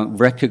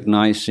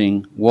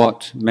recognizing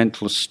what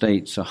mental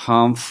states are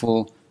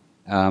harmful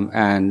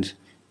and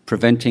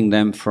preventing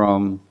them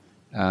from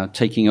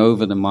taking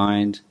over the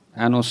mind,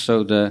 and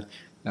also the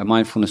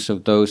mindfulness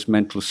of those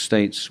mental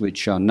states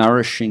which are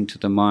nourishing to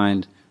the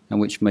mind and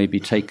which may be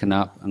taken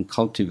up and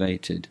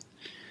cultivated.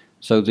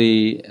 So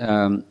the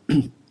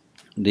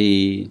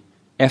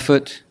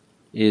effort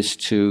is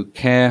to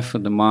care for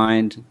the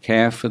mind,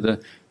 care for the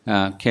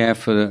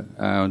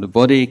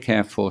body,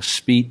 care for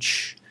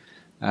speech,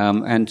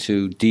 and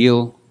to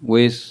deal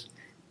with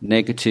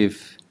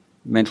negative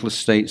mental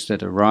states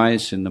that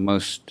arise in the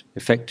most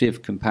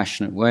effective,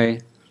 compassionate way,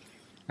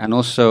 and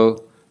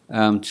also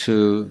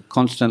to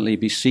constantly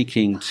be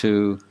seeking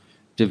to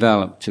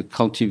develop, to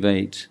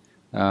cultivate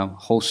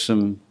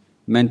wholesome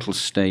mental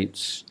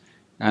states.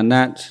 And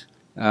that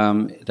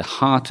the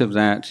heart of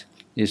that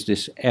is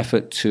this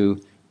effort to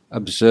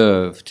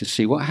observe, to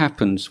see what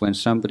happens when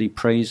somebody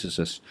praises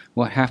us,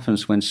 what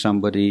happens when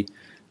somebody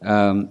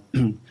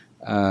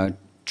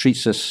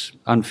treats us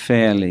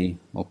unfairly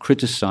or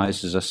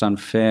criticizes us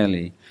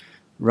unfairly,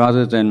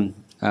 rather than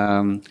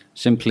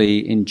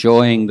simply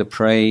enjoying the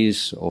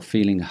praise or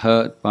feeling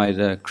hurt by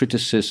the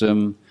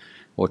criticism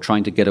or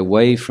trying to get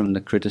away from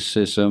the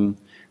criticism.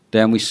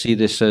 Then we see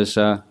this as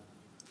a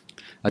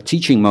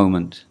teaching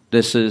moment.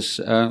 This is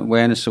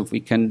awareness of we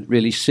can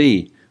really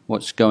see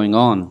what's going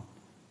on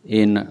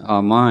in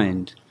our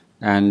mind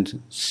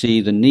and see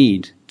the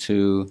need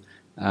to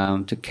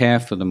care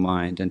for the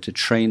mind and to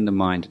train the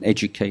mind and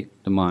educate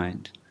the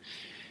mind.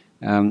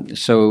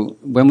 So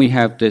when we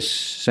have this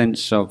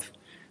sense of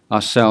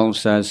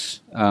ourselves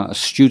as a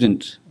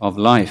student of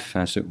life,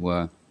 as it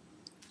were,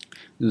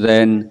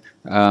 then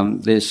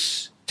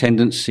this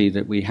tendency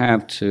that we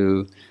have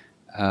to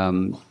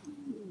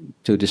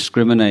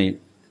discriminate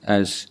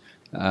as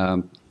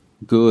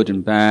good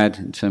and bad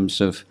in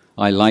terms of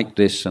I like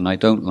this and I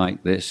don't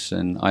like this,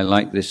 and I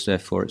like this,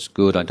 therefore it's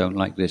good, I don't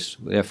like this,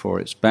 therefore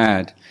it's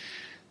bad,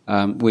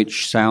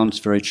 which sounds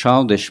very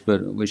childish,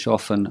 but which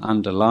often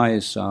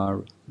underlies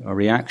our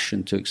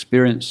reaction to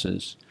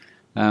experiences.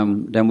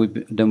 Then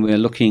we're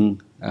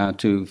looking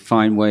to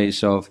find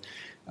ways of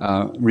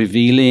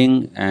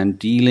revealing and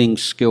dealing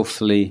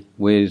skillfully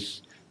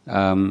with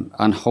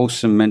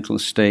unwholesome mental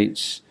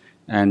states,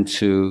 and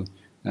to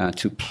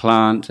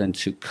plant and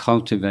to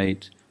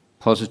cultivate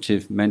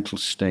positive mental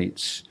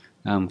states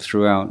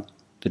throughout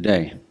the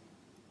day.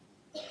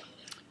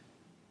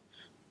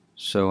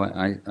 So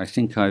I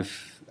think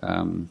I've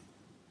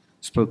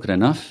spoken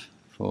enough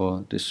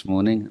for this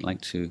morning. I'd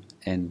like to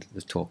end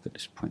the talk at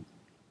this point.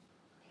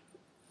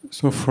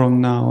 So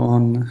from now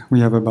on, we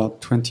have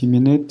about 20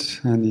 minutes,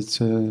 and it's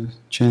a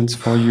chance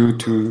for you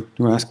to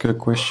ask a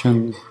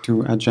question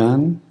to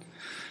Ajahn.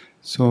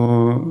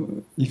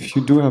 So if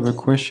you do have a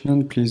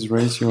question, please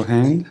raise your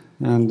hand,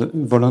 and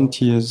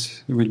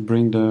volunteers will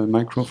bring the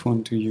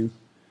microphone to you.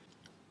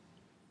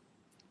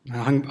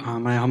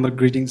 My humble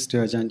greetings to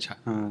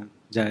Ajahn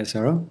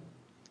Jayasaro.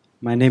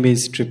 My name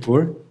is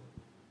Tripur,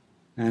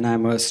 and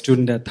I'm a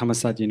student at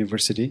Thammasat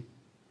University.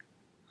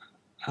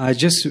 I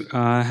just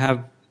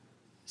have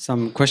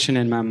some question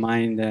in my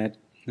mind that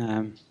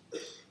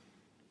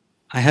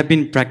I have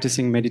been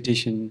practicing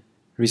meditation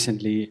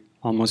recently,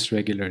 almost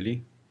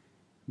regularly,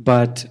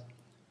 but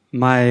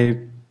my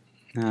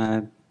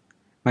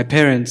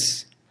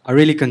parents are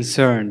really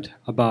concerned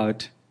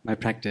about my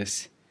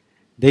practice.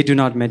 They do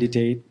not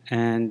meditate,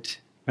 and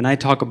when I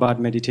talk about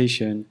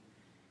meditation,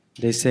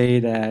 they say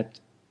that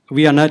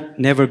we are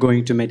never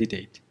going to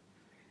meditate.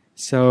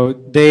 So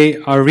they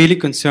are really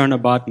concerned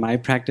about my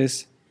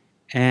practice,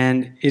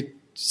 and it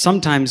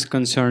sometimes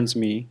concerns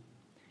me.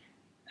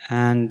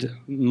 And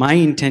my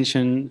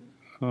intention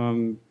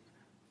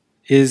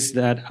is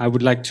that I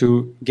would like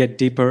to get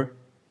deeper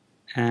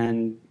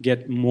and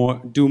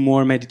do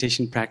more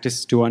meditation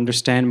practice to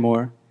understand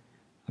more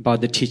about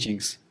the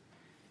teachings.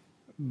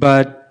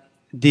 But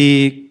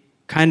the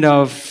kind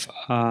of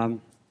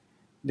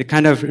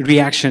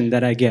reaction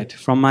that I get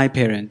from my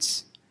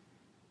parents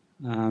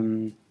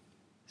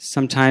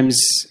sometimes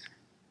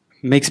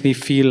makes me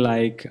feel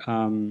like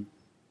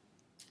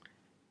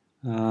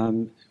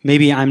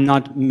maybe I'm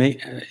not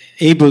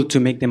able to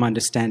make them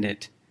understand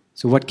it.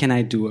 So what can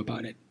I do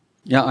about it?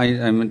 Yeah,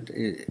 I mean,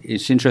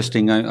 it's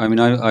interesting.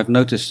 I've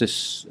noticed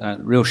this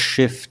real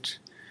shift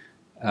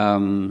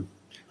in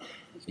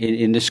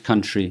this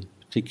country,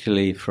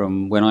 particularly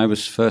from when I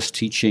was first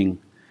teaching.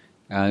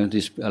 A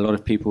lot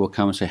of people will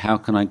come and say, how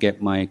can I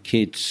get my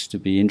kids to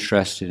be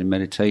interested in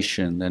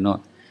meditation? They're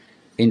not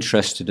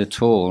interested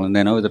at all. And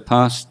then over the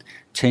past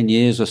 10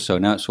 years or so,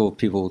 now it's all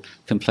people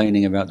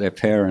complaining about their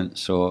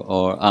parents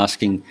or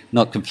asking,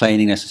 not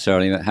complaining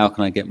necessarily, but how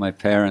can I get my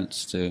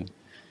parents to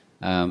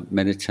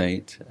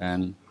meditate?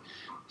 And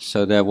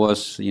so there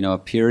was, a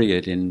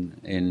period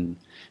in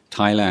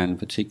Thailand,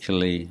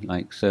 particularly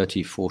like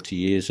 30, 40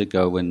 years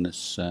ago, when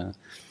this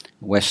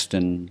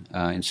Western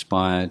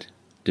inspired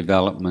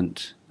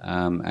development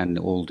and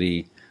all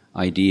the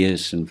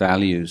ideas and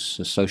values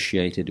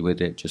associated with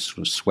it just sort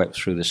of swept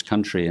through this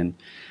country. And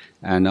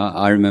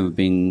I remember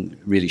being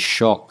really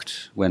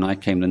shocked when I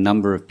came, the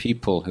number of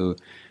people who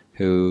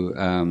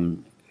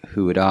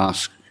would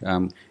ask,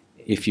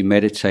 if you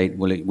meditate,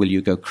 will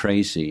you go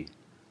crazy?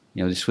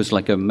 This was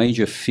like a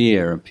major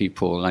fear of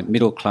people, like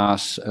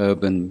middle-class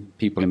urban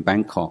people in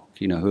Bangkok,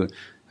 who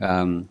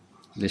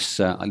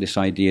this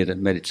idea that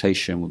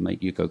meditation would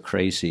make you go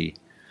crazy.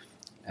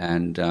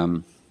 And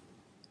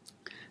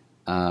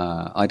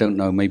I don't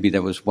know, maybe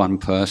there was one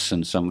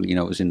person,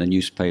 it was in the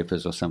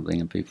newspapers or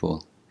something, and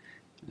people,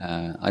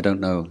 I don't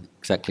know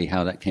exactly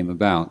how that came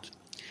about.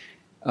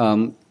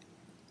 In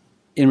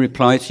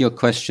reply to your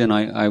question,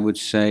 I would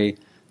say,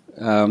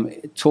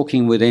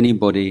 talking with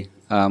anybody,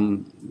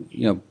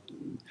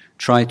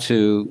 try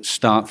to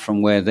start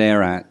from where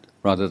they're at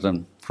rather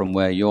than from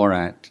where you're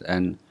at,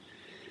 and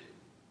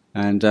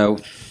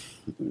that's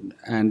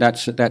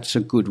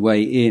a good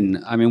way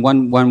in. I mean,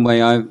 one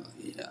way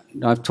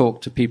I've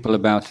talked to people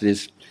about it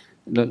is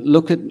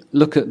look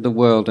at the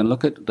world and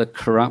look at the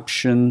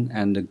corruption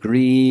and the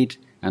greed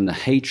and the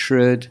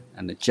hatred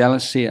and the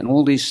jealousy and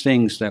all these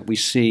things that we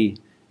see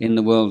in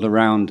the world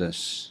around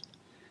us.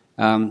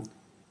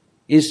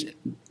 Is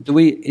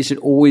it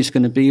always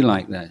going to be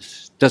like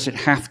this? Does it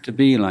have to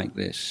be like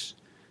this?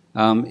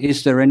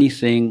 Is there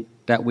anything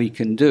that we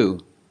can do?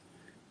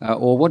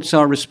 Or what's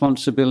our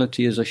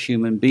responsibility as a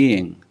human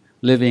being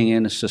living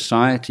in a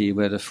society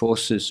where the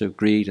forces of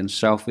greed and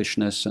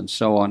selfishness and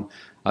so on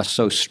are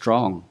so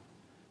strong?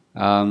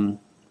 And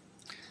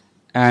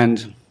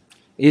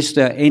is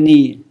there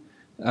any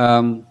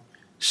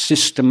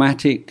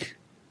systematic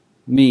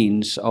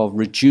means of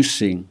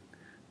reducing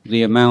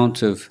the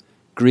amount of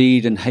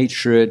greed and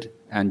hatred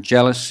and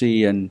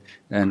jealousy and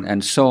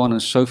so on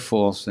and so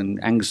forth,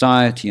 and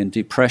anxiety and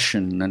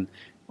depression and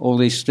all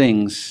these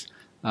things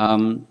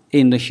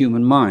in the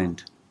human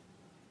mind?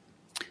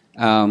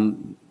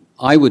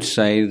 I would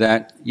say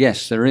that,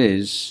 yes, there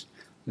is,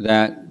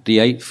 that the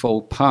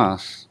Eightfold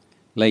Path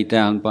laid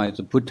down by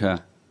the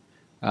Buddha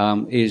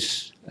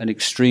is an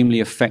extremely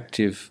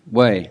effective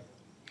way.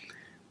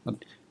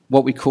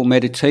 What we call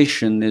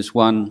meditation is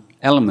one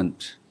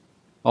element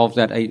of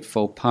that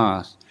Eightfold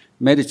Path.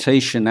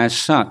 Meditation as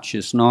such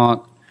is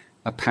not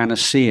a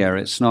panacea,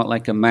 it's not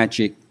like a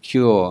magic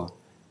cure.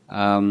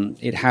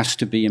 It has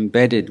to be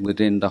embedded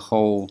within the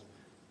whole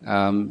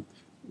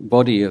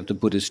body of the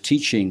Buddha's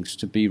teachings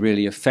to be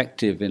really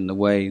effective in the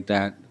way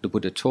that the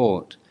Buddha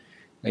taught.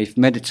 If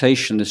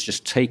meditation is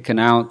just taken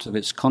out of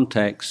its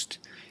context,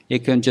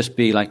 it can just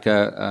be like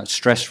a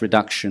stress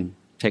reduction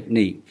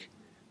technique,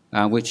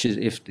 which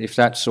is, if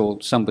that's all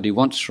somebody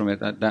wants from it,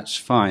 that's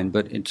fine.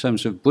 But in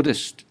terms of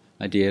Buddhist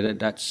idea,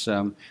 that's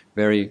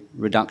very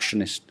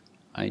reductionist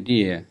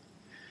idea.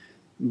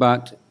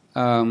 But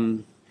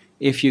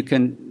if you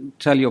can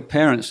tell your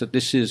parents that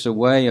this is a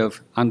way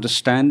of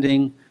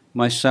understanding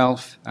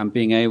myself and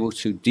being able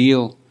to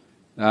deal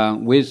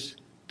with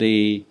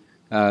the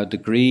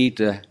greed,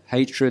 the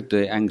hatred,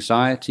 the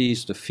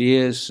anxieties, the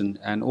fears,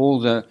 and all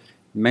the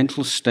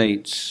mental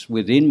states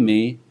within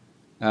me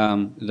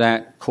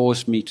that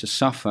cause me to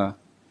suffer,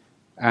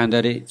 and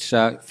that it's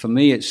for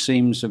me it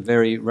seems a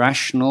very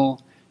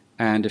rational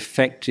and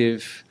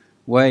effective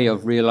way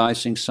of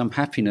realizing some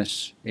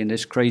happiness in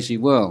this crazy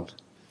world.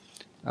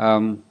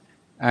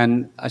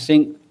 And I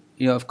think,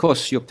 of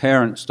course, your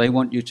parents, they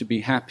want you to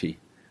be happy.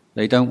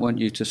 They don't want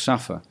you to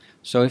suffer.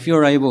 So if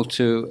you're able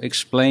to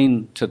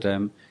explain to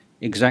them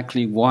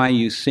exactly why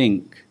you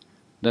think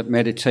that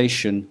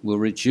meditation will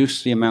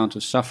reduce the amount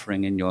of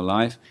suffering in your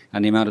life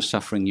and the amount of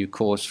suffering you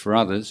cause for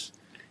others,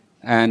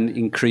 and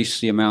increase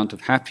the amount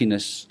of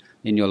happiness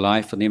in your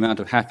life and the amount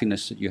of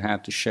happiness that you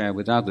have to share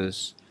with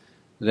others,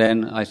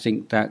 then I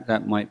think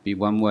that might be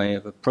one way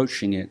of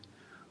approaching it.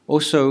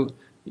 Also,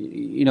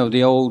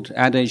 the old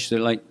adage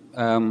that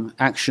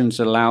actions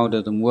are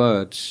louder than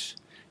words,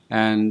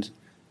 and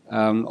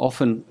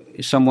often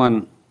if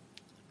someone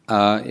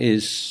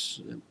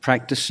is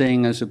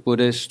practicing as a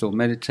Buddhist or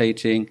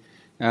meditating,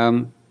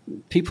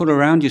 people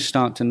around you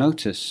start to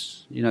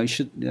notice. You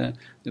should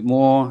the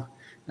more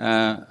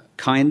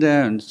kinder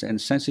and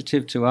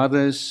sensitive to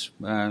others,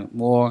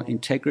 more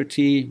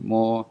integrity,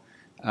 more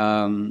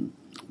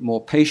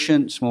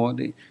patience,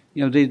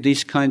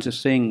 these kinds of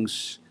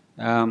things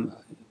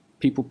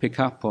people pick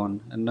up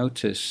on and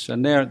notice,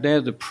 and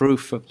they're the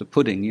proof of the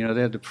pudding.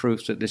 They're the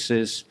proof that this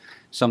is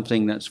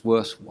something that's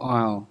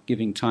worthwhile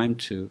giving time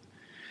to.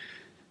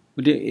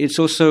 But it's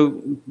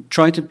also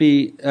try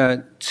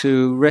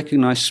to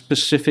recognize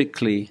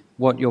specifically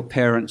what your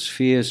parents'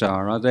 fears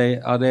are.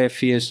 Are there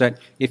fears that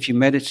if you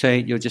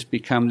meditate, you'll just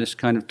become this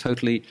kind of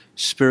totally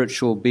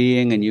spiritual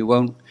being, and you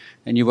won't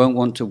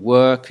want to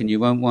work, and you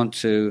won't want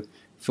to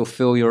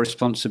fulfill your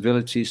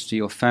responsibilities to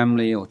your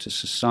family or to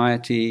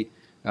society?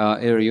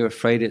 Or you're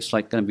afraid it's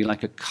going to be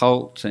like a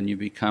cult, and you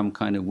become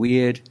kind of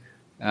weird.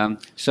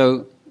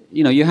 So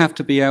you have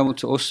to be able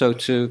to also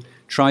to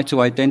try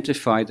to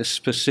identify the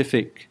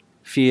specific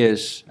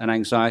fears and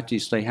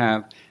anxieties they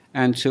have,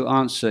 and to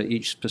answer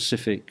each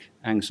specific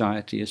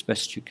anxiety as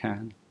best you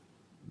can.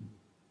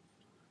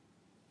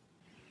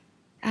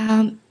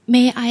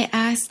 May I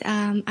ask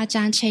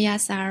Ajahn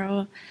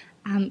Jayasaro?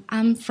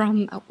 I'm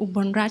from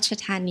Boon,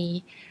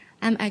 Ratchasima.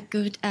 I'm a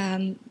good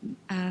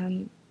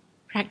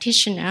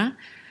practitioner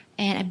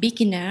and a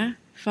beginner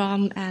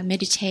from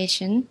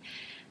meditation,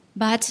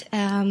 but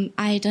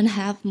I don't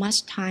have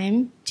much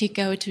time to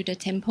go to the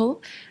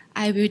temple.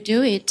 I will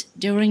do it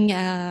during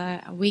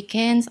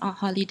weekends or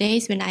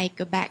holidays when I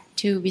go back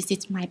to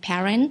visit my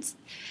parents.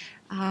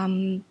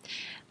 I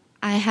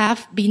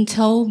have been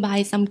told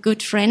by some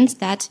good friends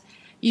that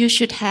you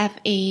should have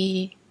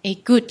a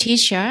good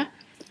teacher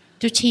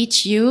to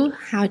teach you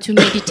how to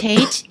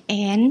meditate,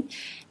 and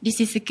this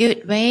is a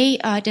good way,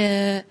 or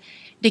the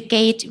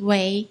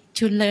gateway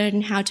to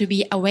learn how to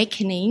be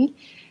awakening.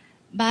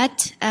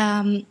 But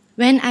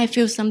when I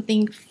feel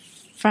something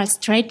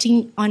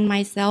frustrating on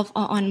myself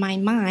or on my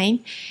mind,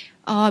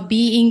 or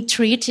being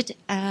treated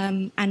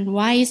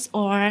unwise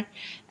or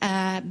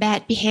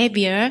bad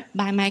behavior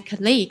by my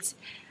colleagues,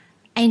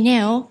 I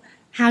know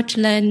how to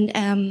learn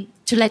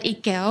to let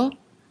it go.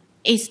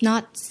 It's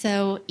not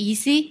so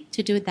easy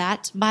to do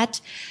that,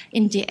 but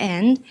in the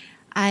end,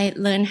 I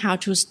learned how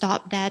to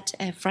stop that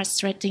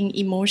frustrating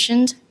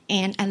emotions,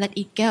 and I let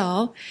it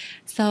go.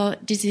 So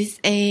this is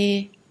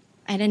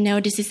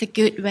this is a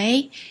good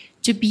way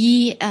to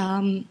be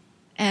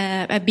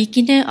a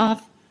beginner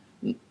of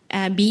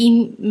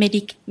being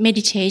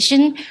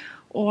meditation,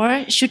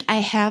 or should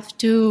I have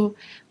to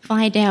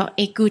find out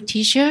a good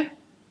teacher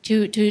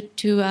to do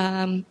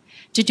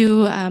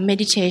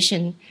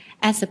meditation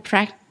as a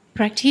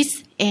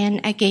practice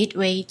and a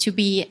gateway to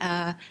be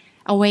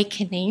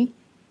awakening?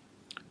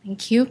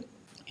 Thank you.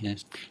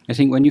 Yes, I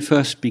think when you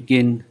first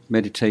begin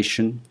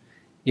meditation,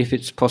 if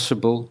it's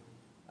possible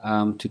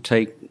to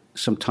take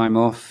some time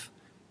off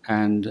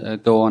and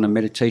go on a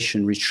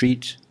meditation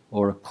retreat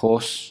or a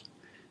course,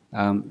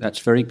 that's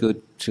very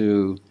good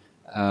to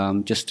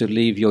just to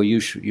leave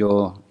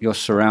your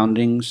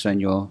surroundings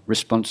and your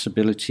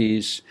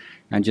responsibilities,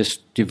 and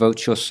just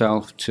devote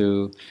yourself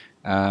to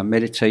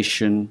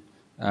meditation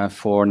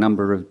for a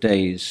number of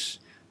days.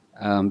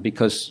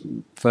 Because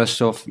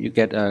first off, you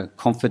get a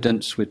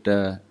confidence with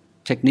the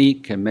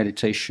technique and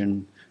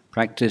meditation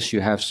practice. You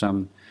have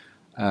some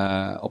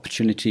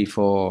opportunity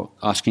for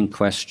asking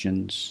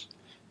questions,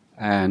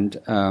 and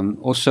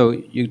also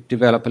you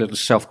develop a little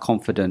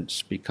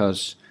self-confidence,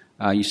 because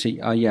you see,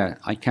 yeah,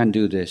 I can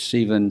do this.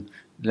 Even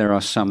there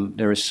is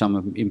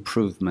some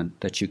improvement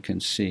that you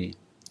can see.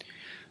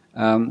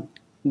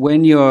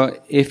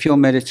 If your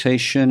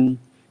meditation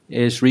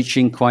is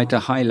reaching quite a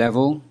high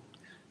level,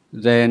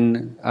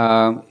 then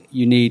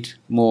you need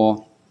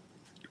more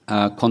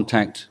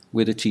contact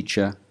with a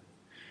teacher.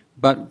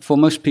 But for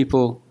most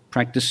people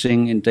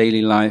practicing in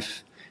daily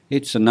life,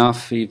 it's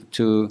enough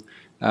to,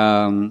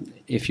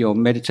 if you're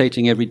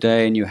meditating every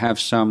day and you have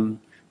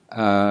some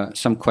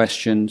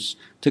questions,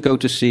 to go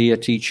to see a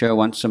teacher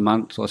once a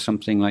month or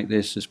something like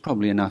this is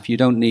probably enough. You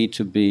don't need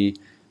to be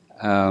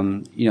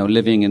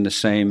living in the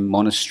same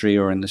monastery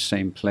or in the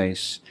same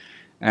place.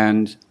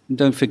 And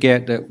don't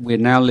forget that we're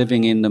now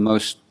living in the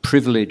most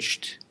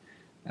privileged,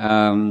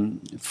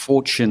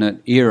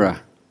 fortunate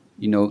era.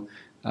 You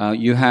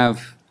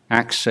have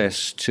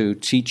access to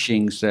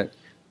teachings that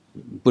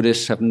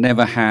Buddhists have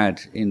never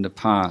had in the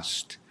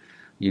past.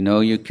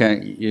 You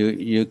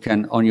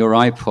can on your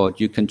iPod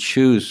you can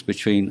choose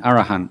between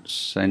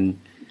arahants,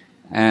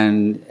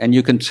 and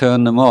you can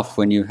turn them off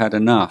when you've had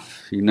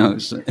enough.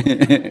 So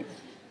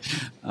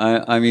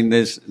I mean,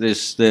 there's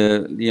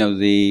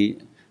the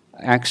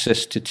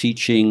access to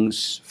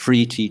teachings,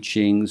 free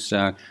teachings,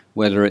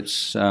 whether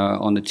it's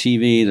on the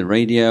TV, the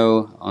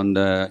radio, on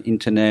the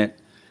internet.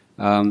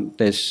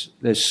 There's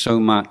so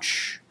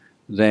much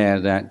there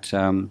that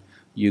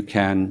you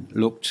can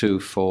look to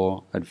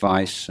for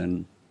advice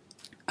and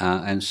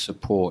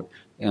support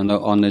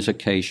on those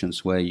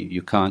occasions where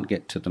you can't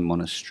get to the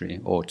monastery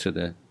or to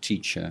the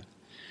teacher.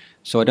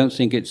 So I don't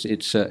think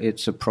it's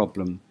a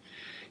problem.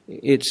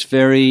 It's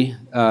very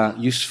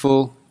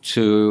useful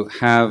to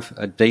have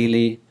a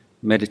daily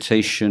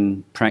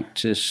meditation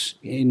practice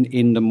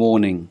in the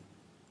morning.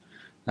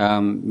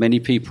 Many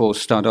people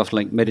start off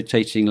like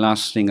meditating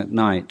last thing at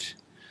night,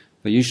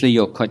 but usually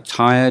you're quite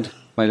tired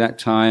by that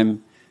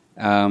time,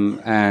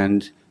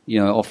 and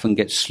often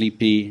get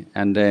sleepy,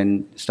 and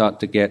then start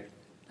to get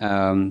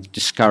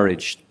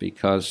discouraged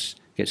because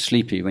you get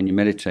sleepy when you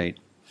meditate.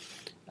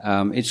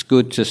 It's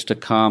good just to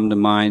calm the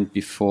mind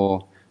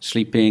before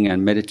sleeping,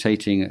 and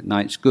meditating at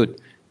night's good,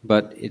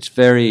 but it's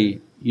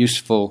very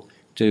useful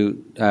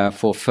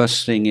for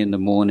first thing in the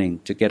morning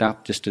to get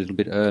up just a little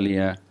bit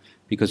earlier,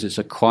 because it's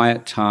a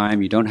quiet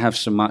time, you don't have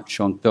so much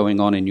going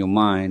on in your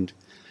mind.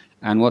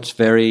 And what's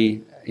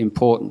very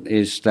important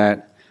is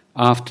that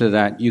after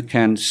that you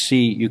can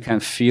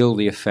feel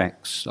the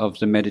effects of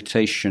the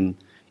meditation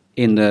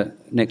in the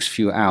next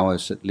few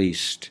hours at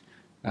least.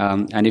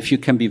 And if you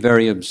can be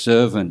very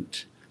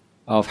observant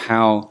of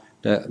how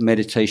the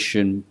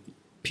meditation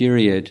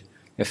period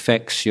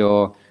affects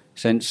your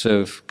sense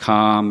of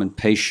calm and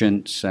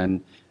patience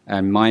and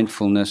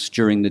mindfulness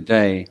during the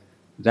day,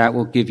 that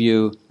will give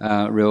you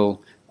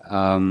real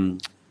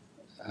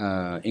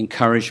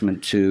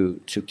encouragement to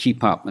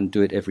keep up and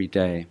do it every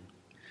day.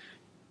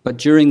 But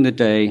during the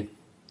day,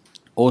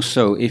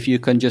 also, if you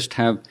can just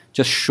have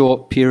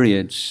short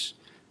periods,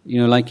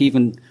 like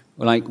even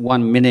like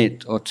 1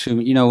 minute or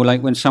two,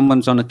 like when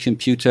someone's on a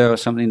computer or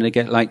something, they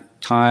get like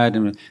tired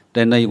and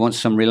then they want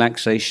some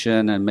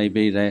relaxation, and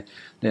maybe their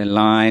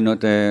Line or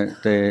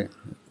their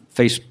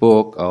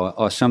Facebook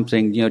or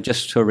something,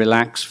 just to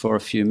relax for a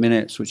few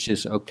minutes, which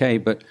is okay.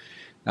 But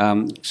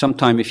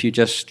sometime if you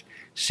just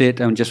sit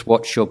and just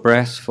watch your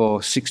breath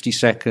for 60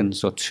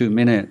 seconds or 2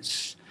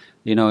 minutes,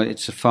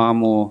 it's far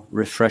more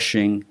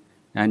refreshing,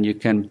 and you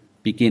can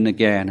begin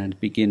again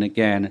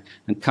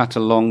and cut a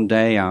long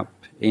day up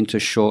into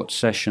short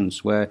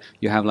sessions where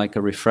you have like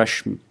a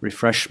refreshment,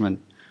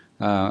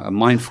 a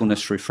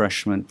mindfulness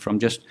refreshment from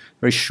just a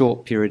very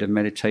short period of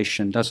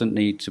meditation. Doesn't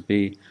need to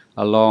be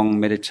a long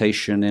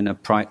meditation in a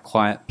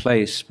quiet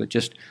place, but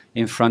just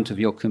in front of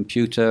your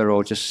computer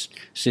or just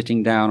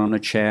sitting down on a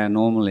chair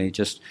normally,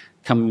 just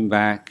coming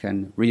back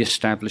and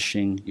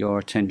re-establishing your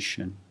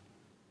attention.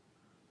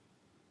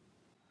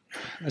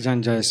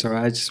 Ajahn Jayasaro,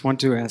 I just want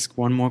to ask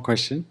one more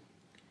question.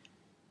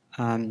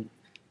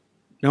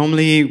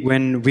 Normally,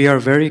 when we are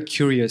very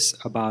curious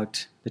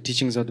about the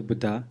teachings of the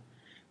Buddha,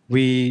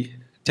 we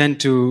tend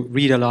to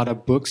read a lot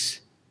of books,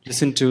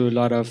 listen to a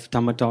lot of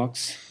Dhamma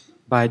talks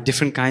by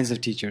different kinds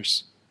of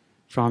teachers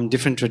from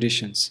different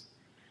traditions.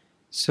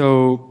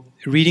 So,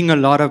 reading a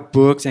lot of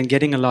books and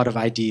getting a lot of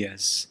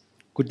ideas,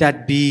 could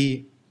that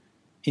be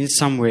in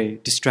some way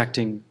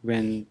distracting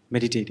when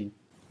meditating?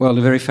 Well,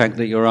 the very fact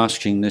that you're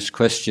asking this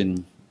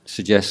question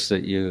suggests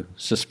that you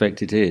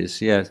suspect it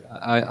is. Yes,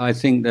 I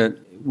think that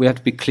we have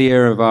to be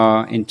clear of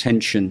our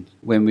intention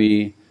when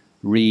we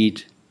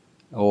read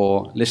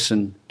or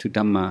listen to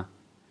Dhamma.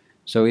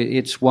 So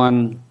it's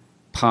one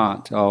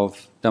part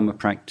of Dhamma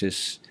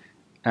practice,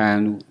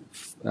 and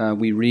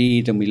we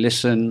read and we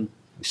listen,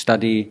 we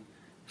study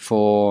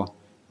for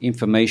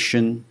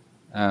information,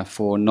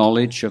 for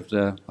knowledge of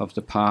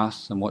the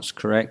path and what's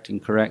correct,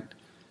 incorrect,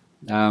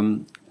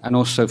 and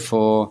also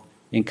for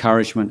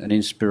encouragement and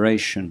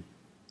inspiration.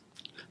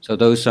 So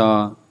those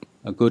are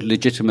a good,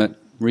 legitimate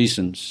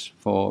reasons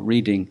for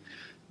reading.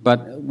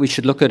 But we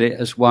should look at it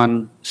as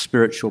one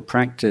spiritual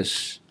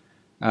practice,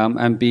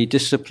 and be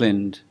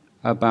disciplined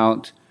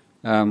about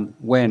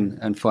when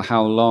and for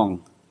how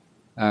long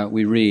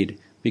we read,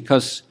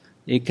 because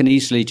it can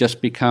easily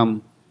just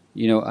become,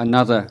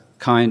 another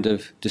kind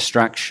of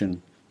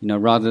distraction,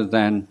 rather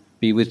than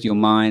be with your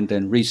mind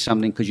and read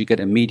something because you get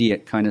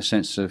immediate kind of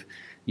sense of,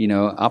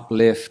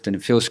 uplift, and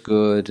it feels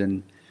good,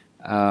 and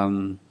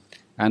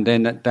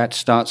then that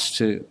starts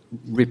to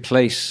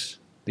replace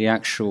the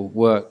actual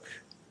work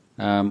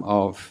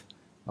of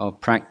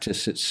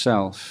practice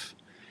itself.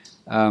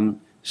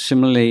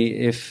 Similarly,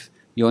 if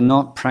you're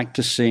not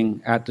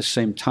practicing at the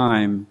same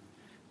time,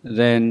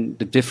 then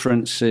the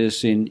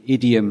differences in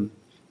idiom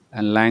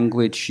and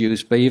language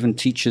used by even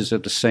teachers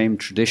of the same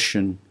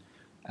tradition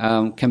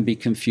can be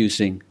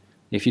confusing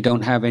if you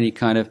don't have any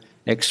kind of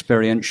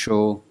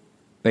experiential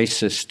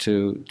basis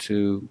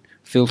to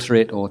filter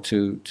it or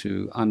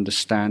to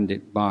understand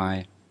it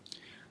by.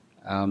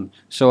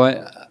 So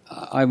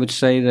I would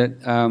say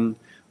that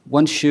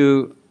once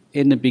you,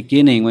 in the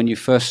beginning, when you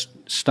first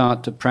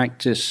start to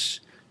practice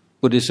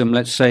Buddhism,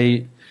 let's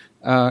say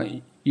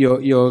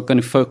you're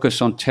going to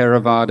focus on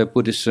Theravada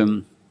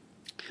Buddhism,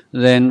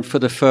 then for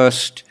the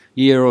first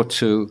year or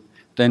two,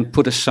 then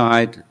put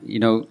aside,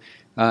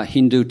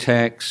 Hindu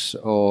texts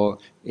or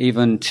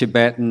even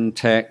Tibetan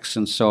texts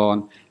and so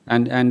on,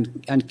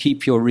 and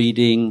keep your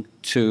reading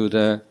to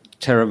the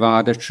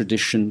Theravada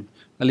tradition,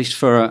 at least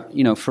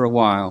for a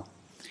while,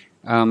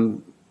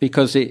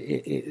 because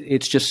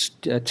it's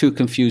just too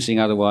confusing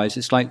otherwise.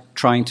 It's like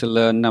trying to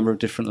learn a number of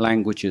different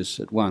languages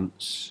at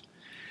once.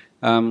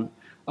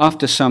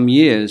 After some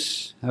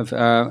years,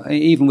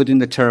 even within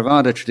the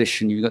Theravada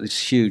tradition, you've got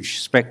this huge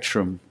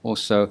spectrum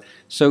also.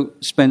 So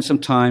spend some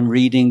time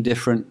reading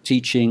different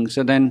teachings,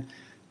 and then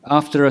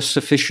after a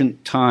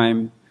sufficient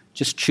time,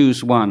 just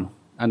choose one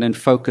and then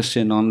focus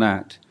in on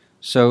that.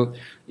 So,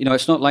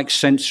 it's not like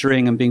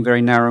censoring and being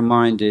very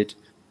narrow-minded,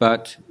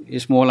 but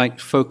it's more like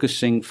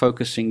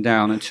focusing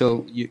down until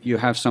you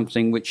have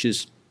something which is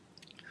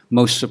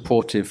most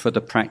supportive for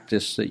the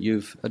practice that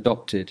you've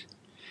adopted.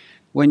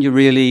 When you're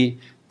really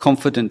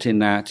confident in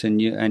that and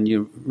you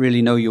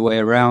really know your way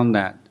around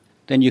that,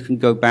 then you can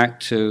go back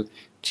to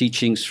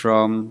teachings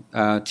from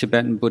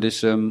Tibetan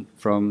Buddhism,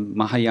 from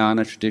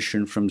Mahayana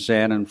tradition, from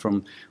Zen, and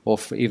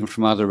even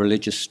from other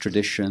religious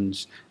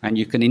traditions, and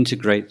you can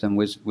integrate them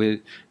with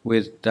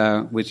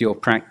your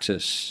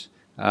practice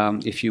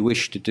if you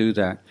wish to do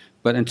that.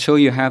 But until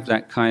you have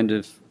that kind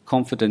of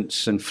confidence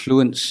and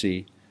fluency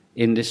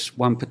in this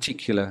one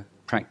particular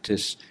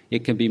practice,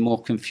 it can be more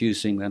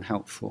confusing than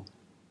helpful.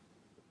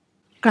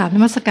 กราบน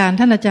มัสการ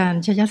ท่านอาจาร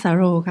ย์ชยสาโ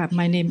รครับ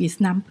My name is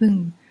น้ำพึ่ง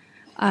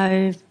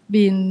I've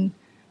been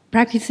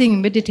practicing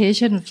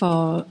meditation for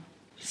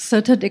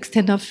certain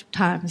extent of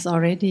times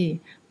already,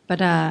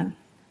 but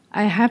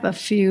I have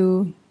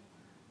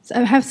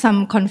some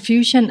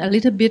confusion a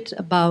little bit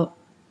about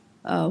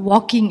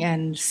walking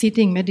and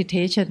sitting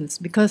meditations,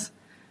 because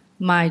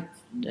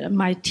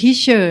my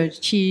teacher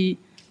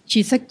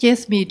she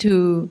suggests me to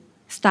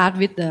start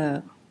with the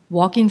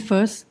walking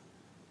first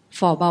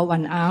for about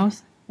 1 hour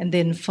and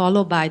then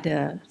followed by the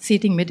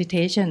sitting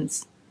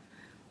meditations.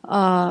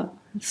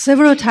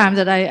 Several times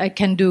that I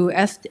can do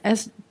as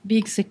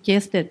being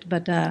suggested,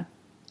 but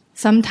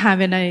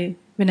sometimes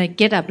when I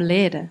get up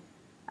late,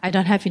 I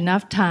don't have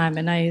enough time,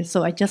 so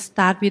I just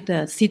start with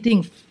the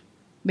sitting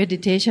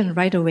meditation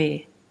right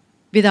away,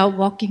 without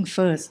walking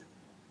first,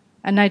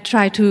 and I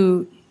try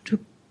to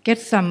get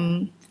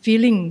some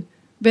feeling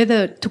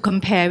whether to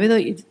compare whether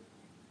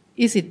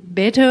is it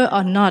better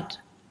or not,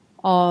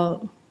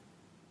 or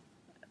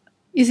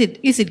is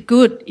it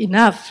good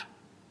enough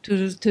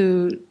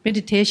to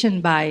meditation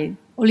by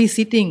only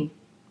sitting,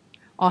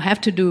 or have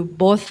to do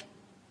both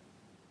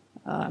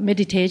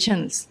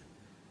meditations.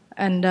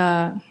 And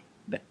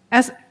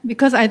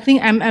because I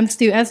think I'm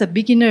still as a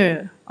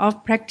beginner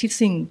of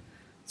practicing,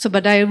 so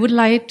but I would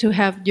like to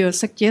have your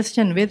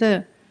suggestion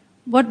whether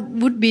what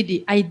would be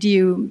the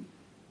ideal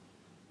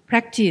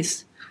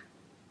practice.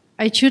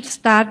 I should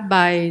start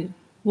by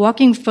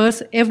walking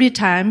first every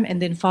time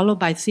and then followed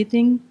by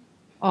sitting,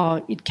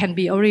 or it can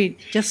be already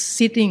just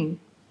sitting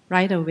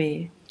right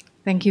away.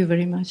 Thank you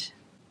very much.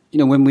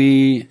 When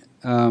we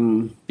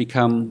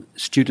become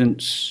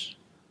students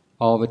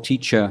of a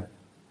teacher,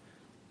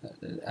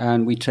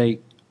 and we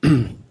take,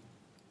 in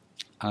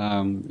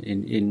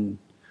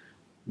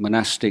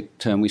monastic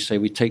term, we say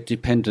we take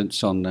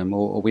dependence on them,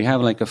 or we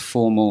have like a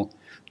formal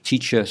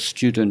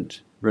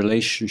teacher-student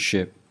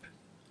relationship,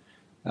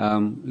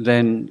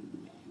 then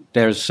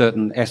there's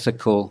certain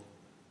ethical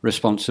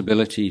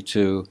responsibility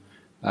to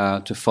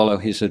follow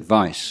his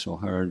advice or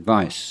her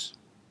advice.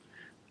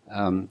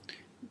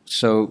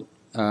 So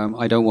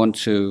I don't want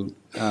to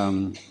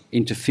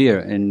interfere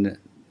in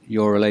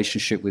your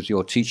relationship with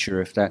your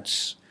teacher if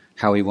that's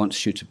how he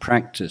wants you to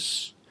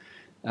practice.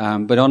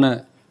 But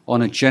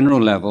on a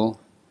general level,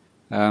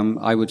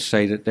 I would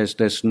say that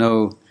there's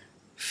no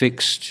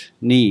fixed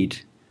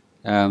need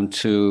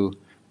to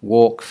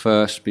walk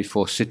first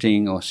before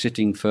sitting, or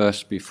sitting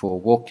first before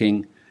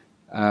walking,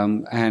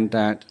 and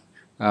that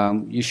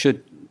you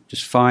should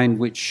just find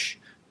which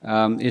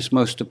is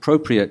most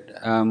appropriate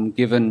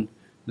given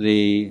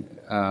the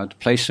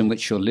place in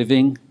which you're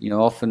living.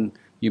 Often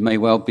you may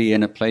well be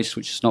in a place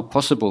which is not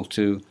possible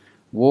to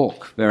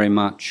walk very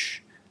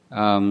much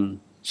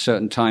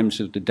certain times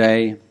of the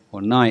day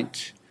or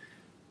night,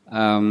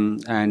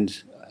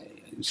 and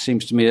it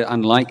seems to me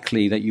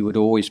unlikely that you would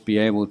always be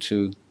able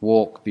to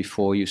walk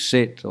before you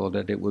sit, or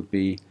that it would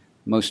be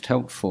most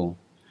helpful.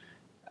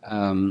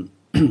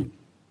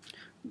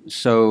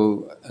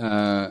 So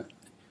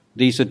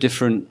these are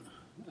different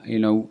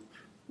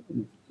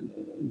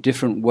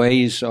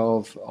ways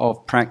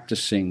of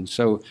practicing.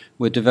 So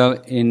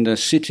we're in the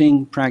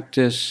sitting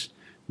practice,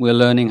 we're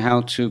learning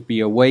how to be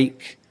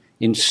awake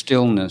in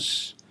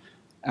stillness,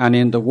 and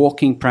in the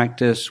walking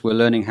practice, we're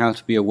learning how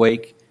to be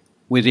awake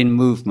within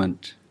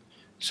movement.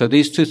 So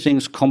these two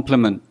things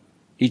complement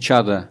each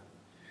other.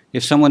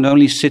 If someone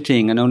only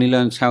sitting and only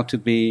learns how to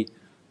be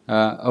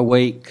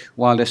awake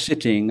while they're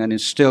sitting and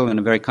is still in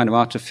a very kind of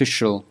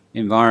artificial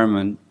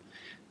environment,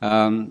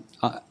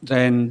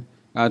 then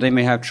they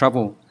may have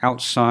trouble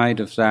outside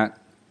of that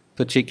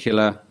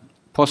particular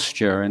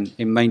posture and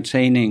in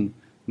maintaining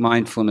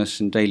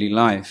mindfulness in daily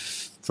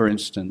life, for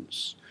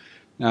instance.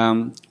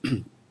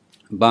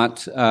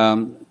 But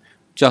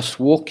just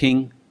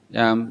walking,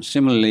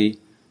 similarly,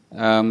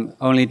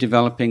 only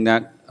developing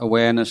that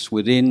awareness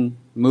within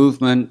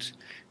movement,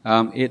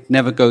 it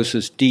never goes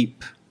as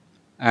deep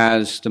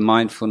as the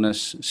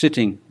mindfulness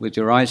sitting with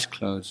your eyes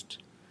closed.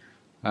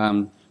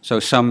 So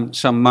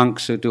some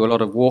monks who do a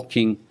lot of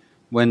walking,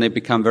 when they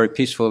become very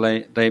peaceful,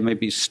 they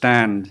maybe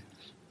stand,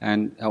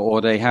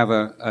 or they have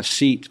a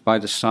seat by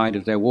the side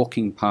of their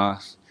walking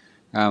path,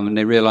 and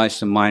they realize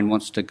the mind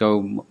wants to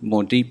go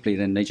more deeply,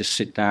 then they just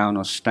sit down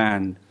or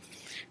stand.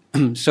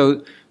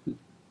 So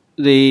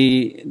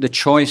the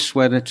choice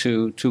whether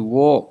to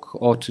walk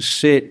or to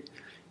sit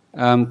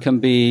can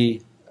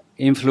be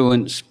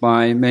influenced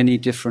by many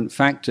different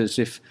factors.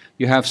 If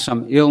you have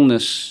some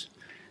illness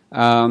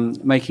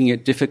making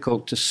it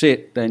difficult to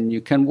sit, then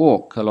you can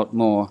walk a lot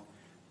more.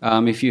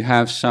 If you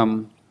have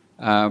some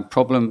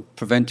problem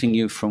preventing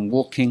you from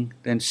walking,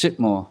 then sit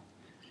more.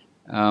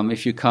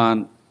 If you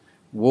can't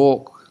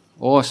walk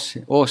or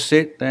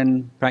sit,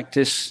 then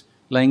practice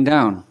laying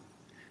down.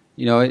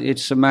 You know,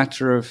 it's a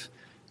matter of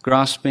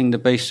grasping the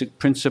basic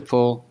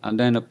principle and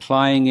then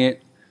applying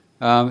it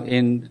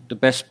in the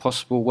best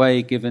possible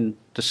way given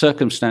the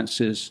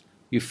circumstances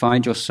you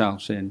find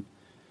yourselves in.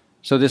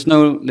 So there's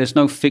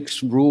no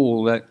fixed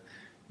rule that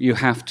you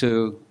have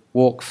to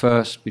walk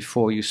first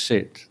before you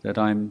sit that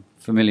I'm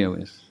familiar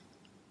with.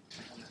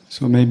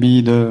 So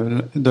maybe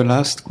the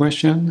last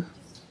question.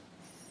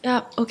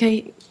 Yeah,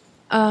 okay.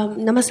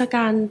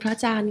 Namaskaran พระอ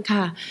าจารย์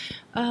ค่ะ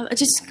I'm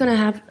just gonna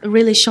have a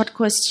really short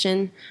question.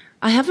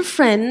 I have a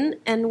friend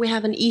and we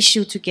have an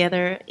issue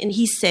together, and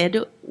he said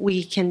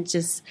we can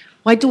just.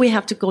 Why do we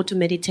have to go to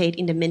meditate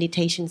in the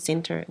meditation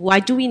center? Why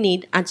do we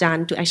need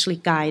Ajahn to actually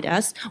guide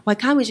us? Why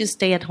can't we just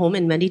stay at home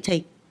and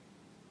meditate?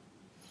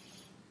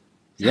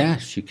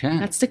 Yes, you can.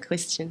 That's the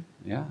question.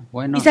 Yeah,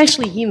 why not? It's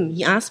actually him.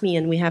 He asked me,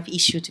 and we have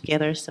issue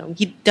together. So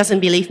he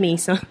doesn't believe me.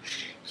 So,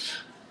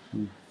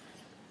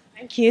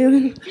 thank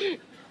you.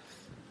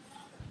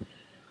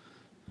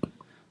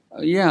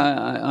 Yeah,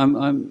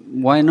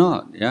 I'm. Why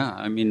not? Yeah,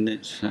 I mean,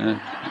 it's.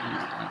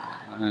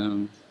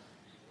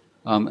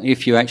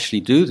 If you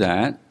actually do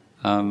that,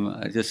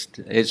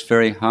 it's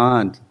very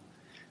hard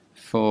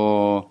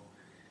for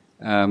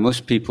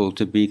most people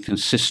to be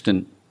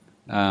consistent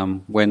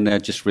when they're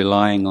just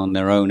relying on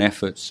their own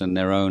efforts and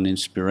their own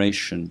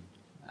inspiration,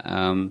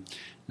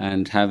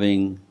 and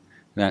having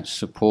that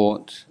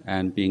support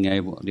and being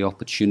able the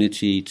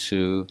opportunity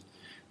to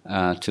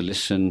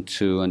listen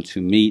to and to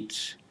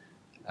meet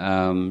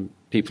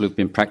people who've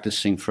been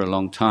practicing for a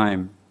long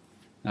time,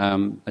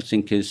 I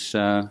think is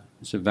a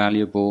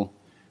valuable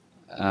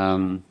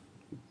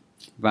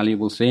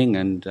thing,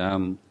 and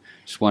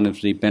it's one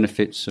of the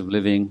benefits of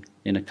living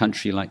in a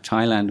country like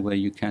Thailand where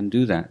you can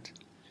do that.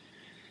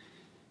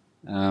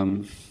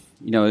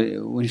 You know,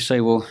 when you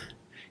say, well,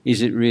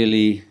 is it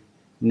really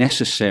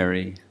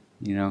necessary?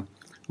 You know,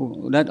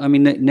 well, I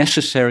mean,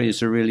 necessary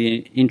is a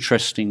really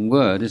interesting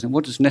word, isn't it?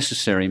 What does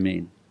necessary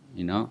mean?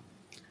 You know,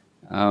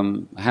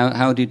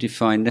 how do you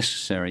define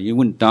necessary? You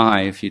wouldn't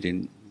die if you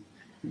didn't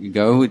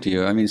go, would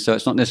you? I mean, so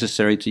it's not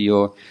necessary to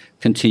your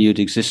continued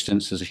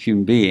existence as a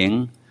human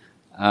being.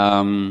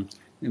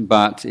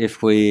 But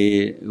if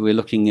we're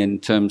looking in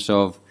terms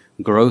of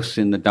growth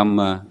in the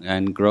Dhamma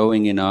and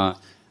growing in our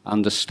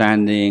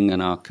understanding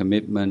and our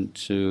commitment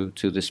to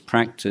this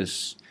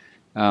practice,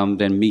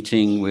 then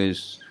meeting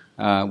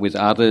with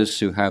others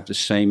who have the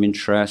same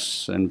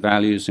interests and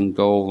values and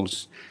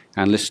goals,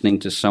 and listening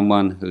to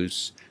someone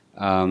who's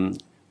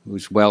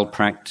well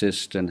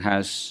practiced and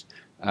has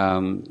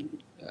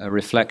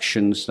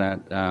reflections that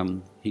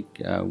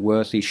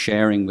worthy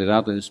sharing with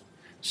others,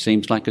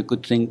 seems like a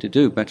good thing to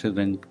do, better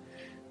than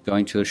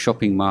going to a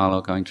shopping mall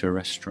or going to a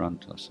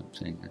restaurant or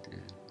something.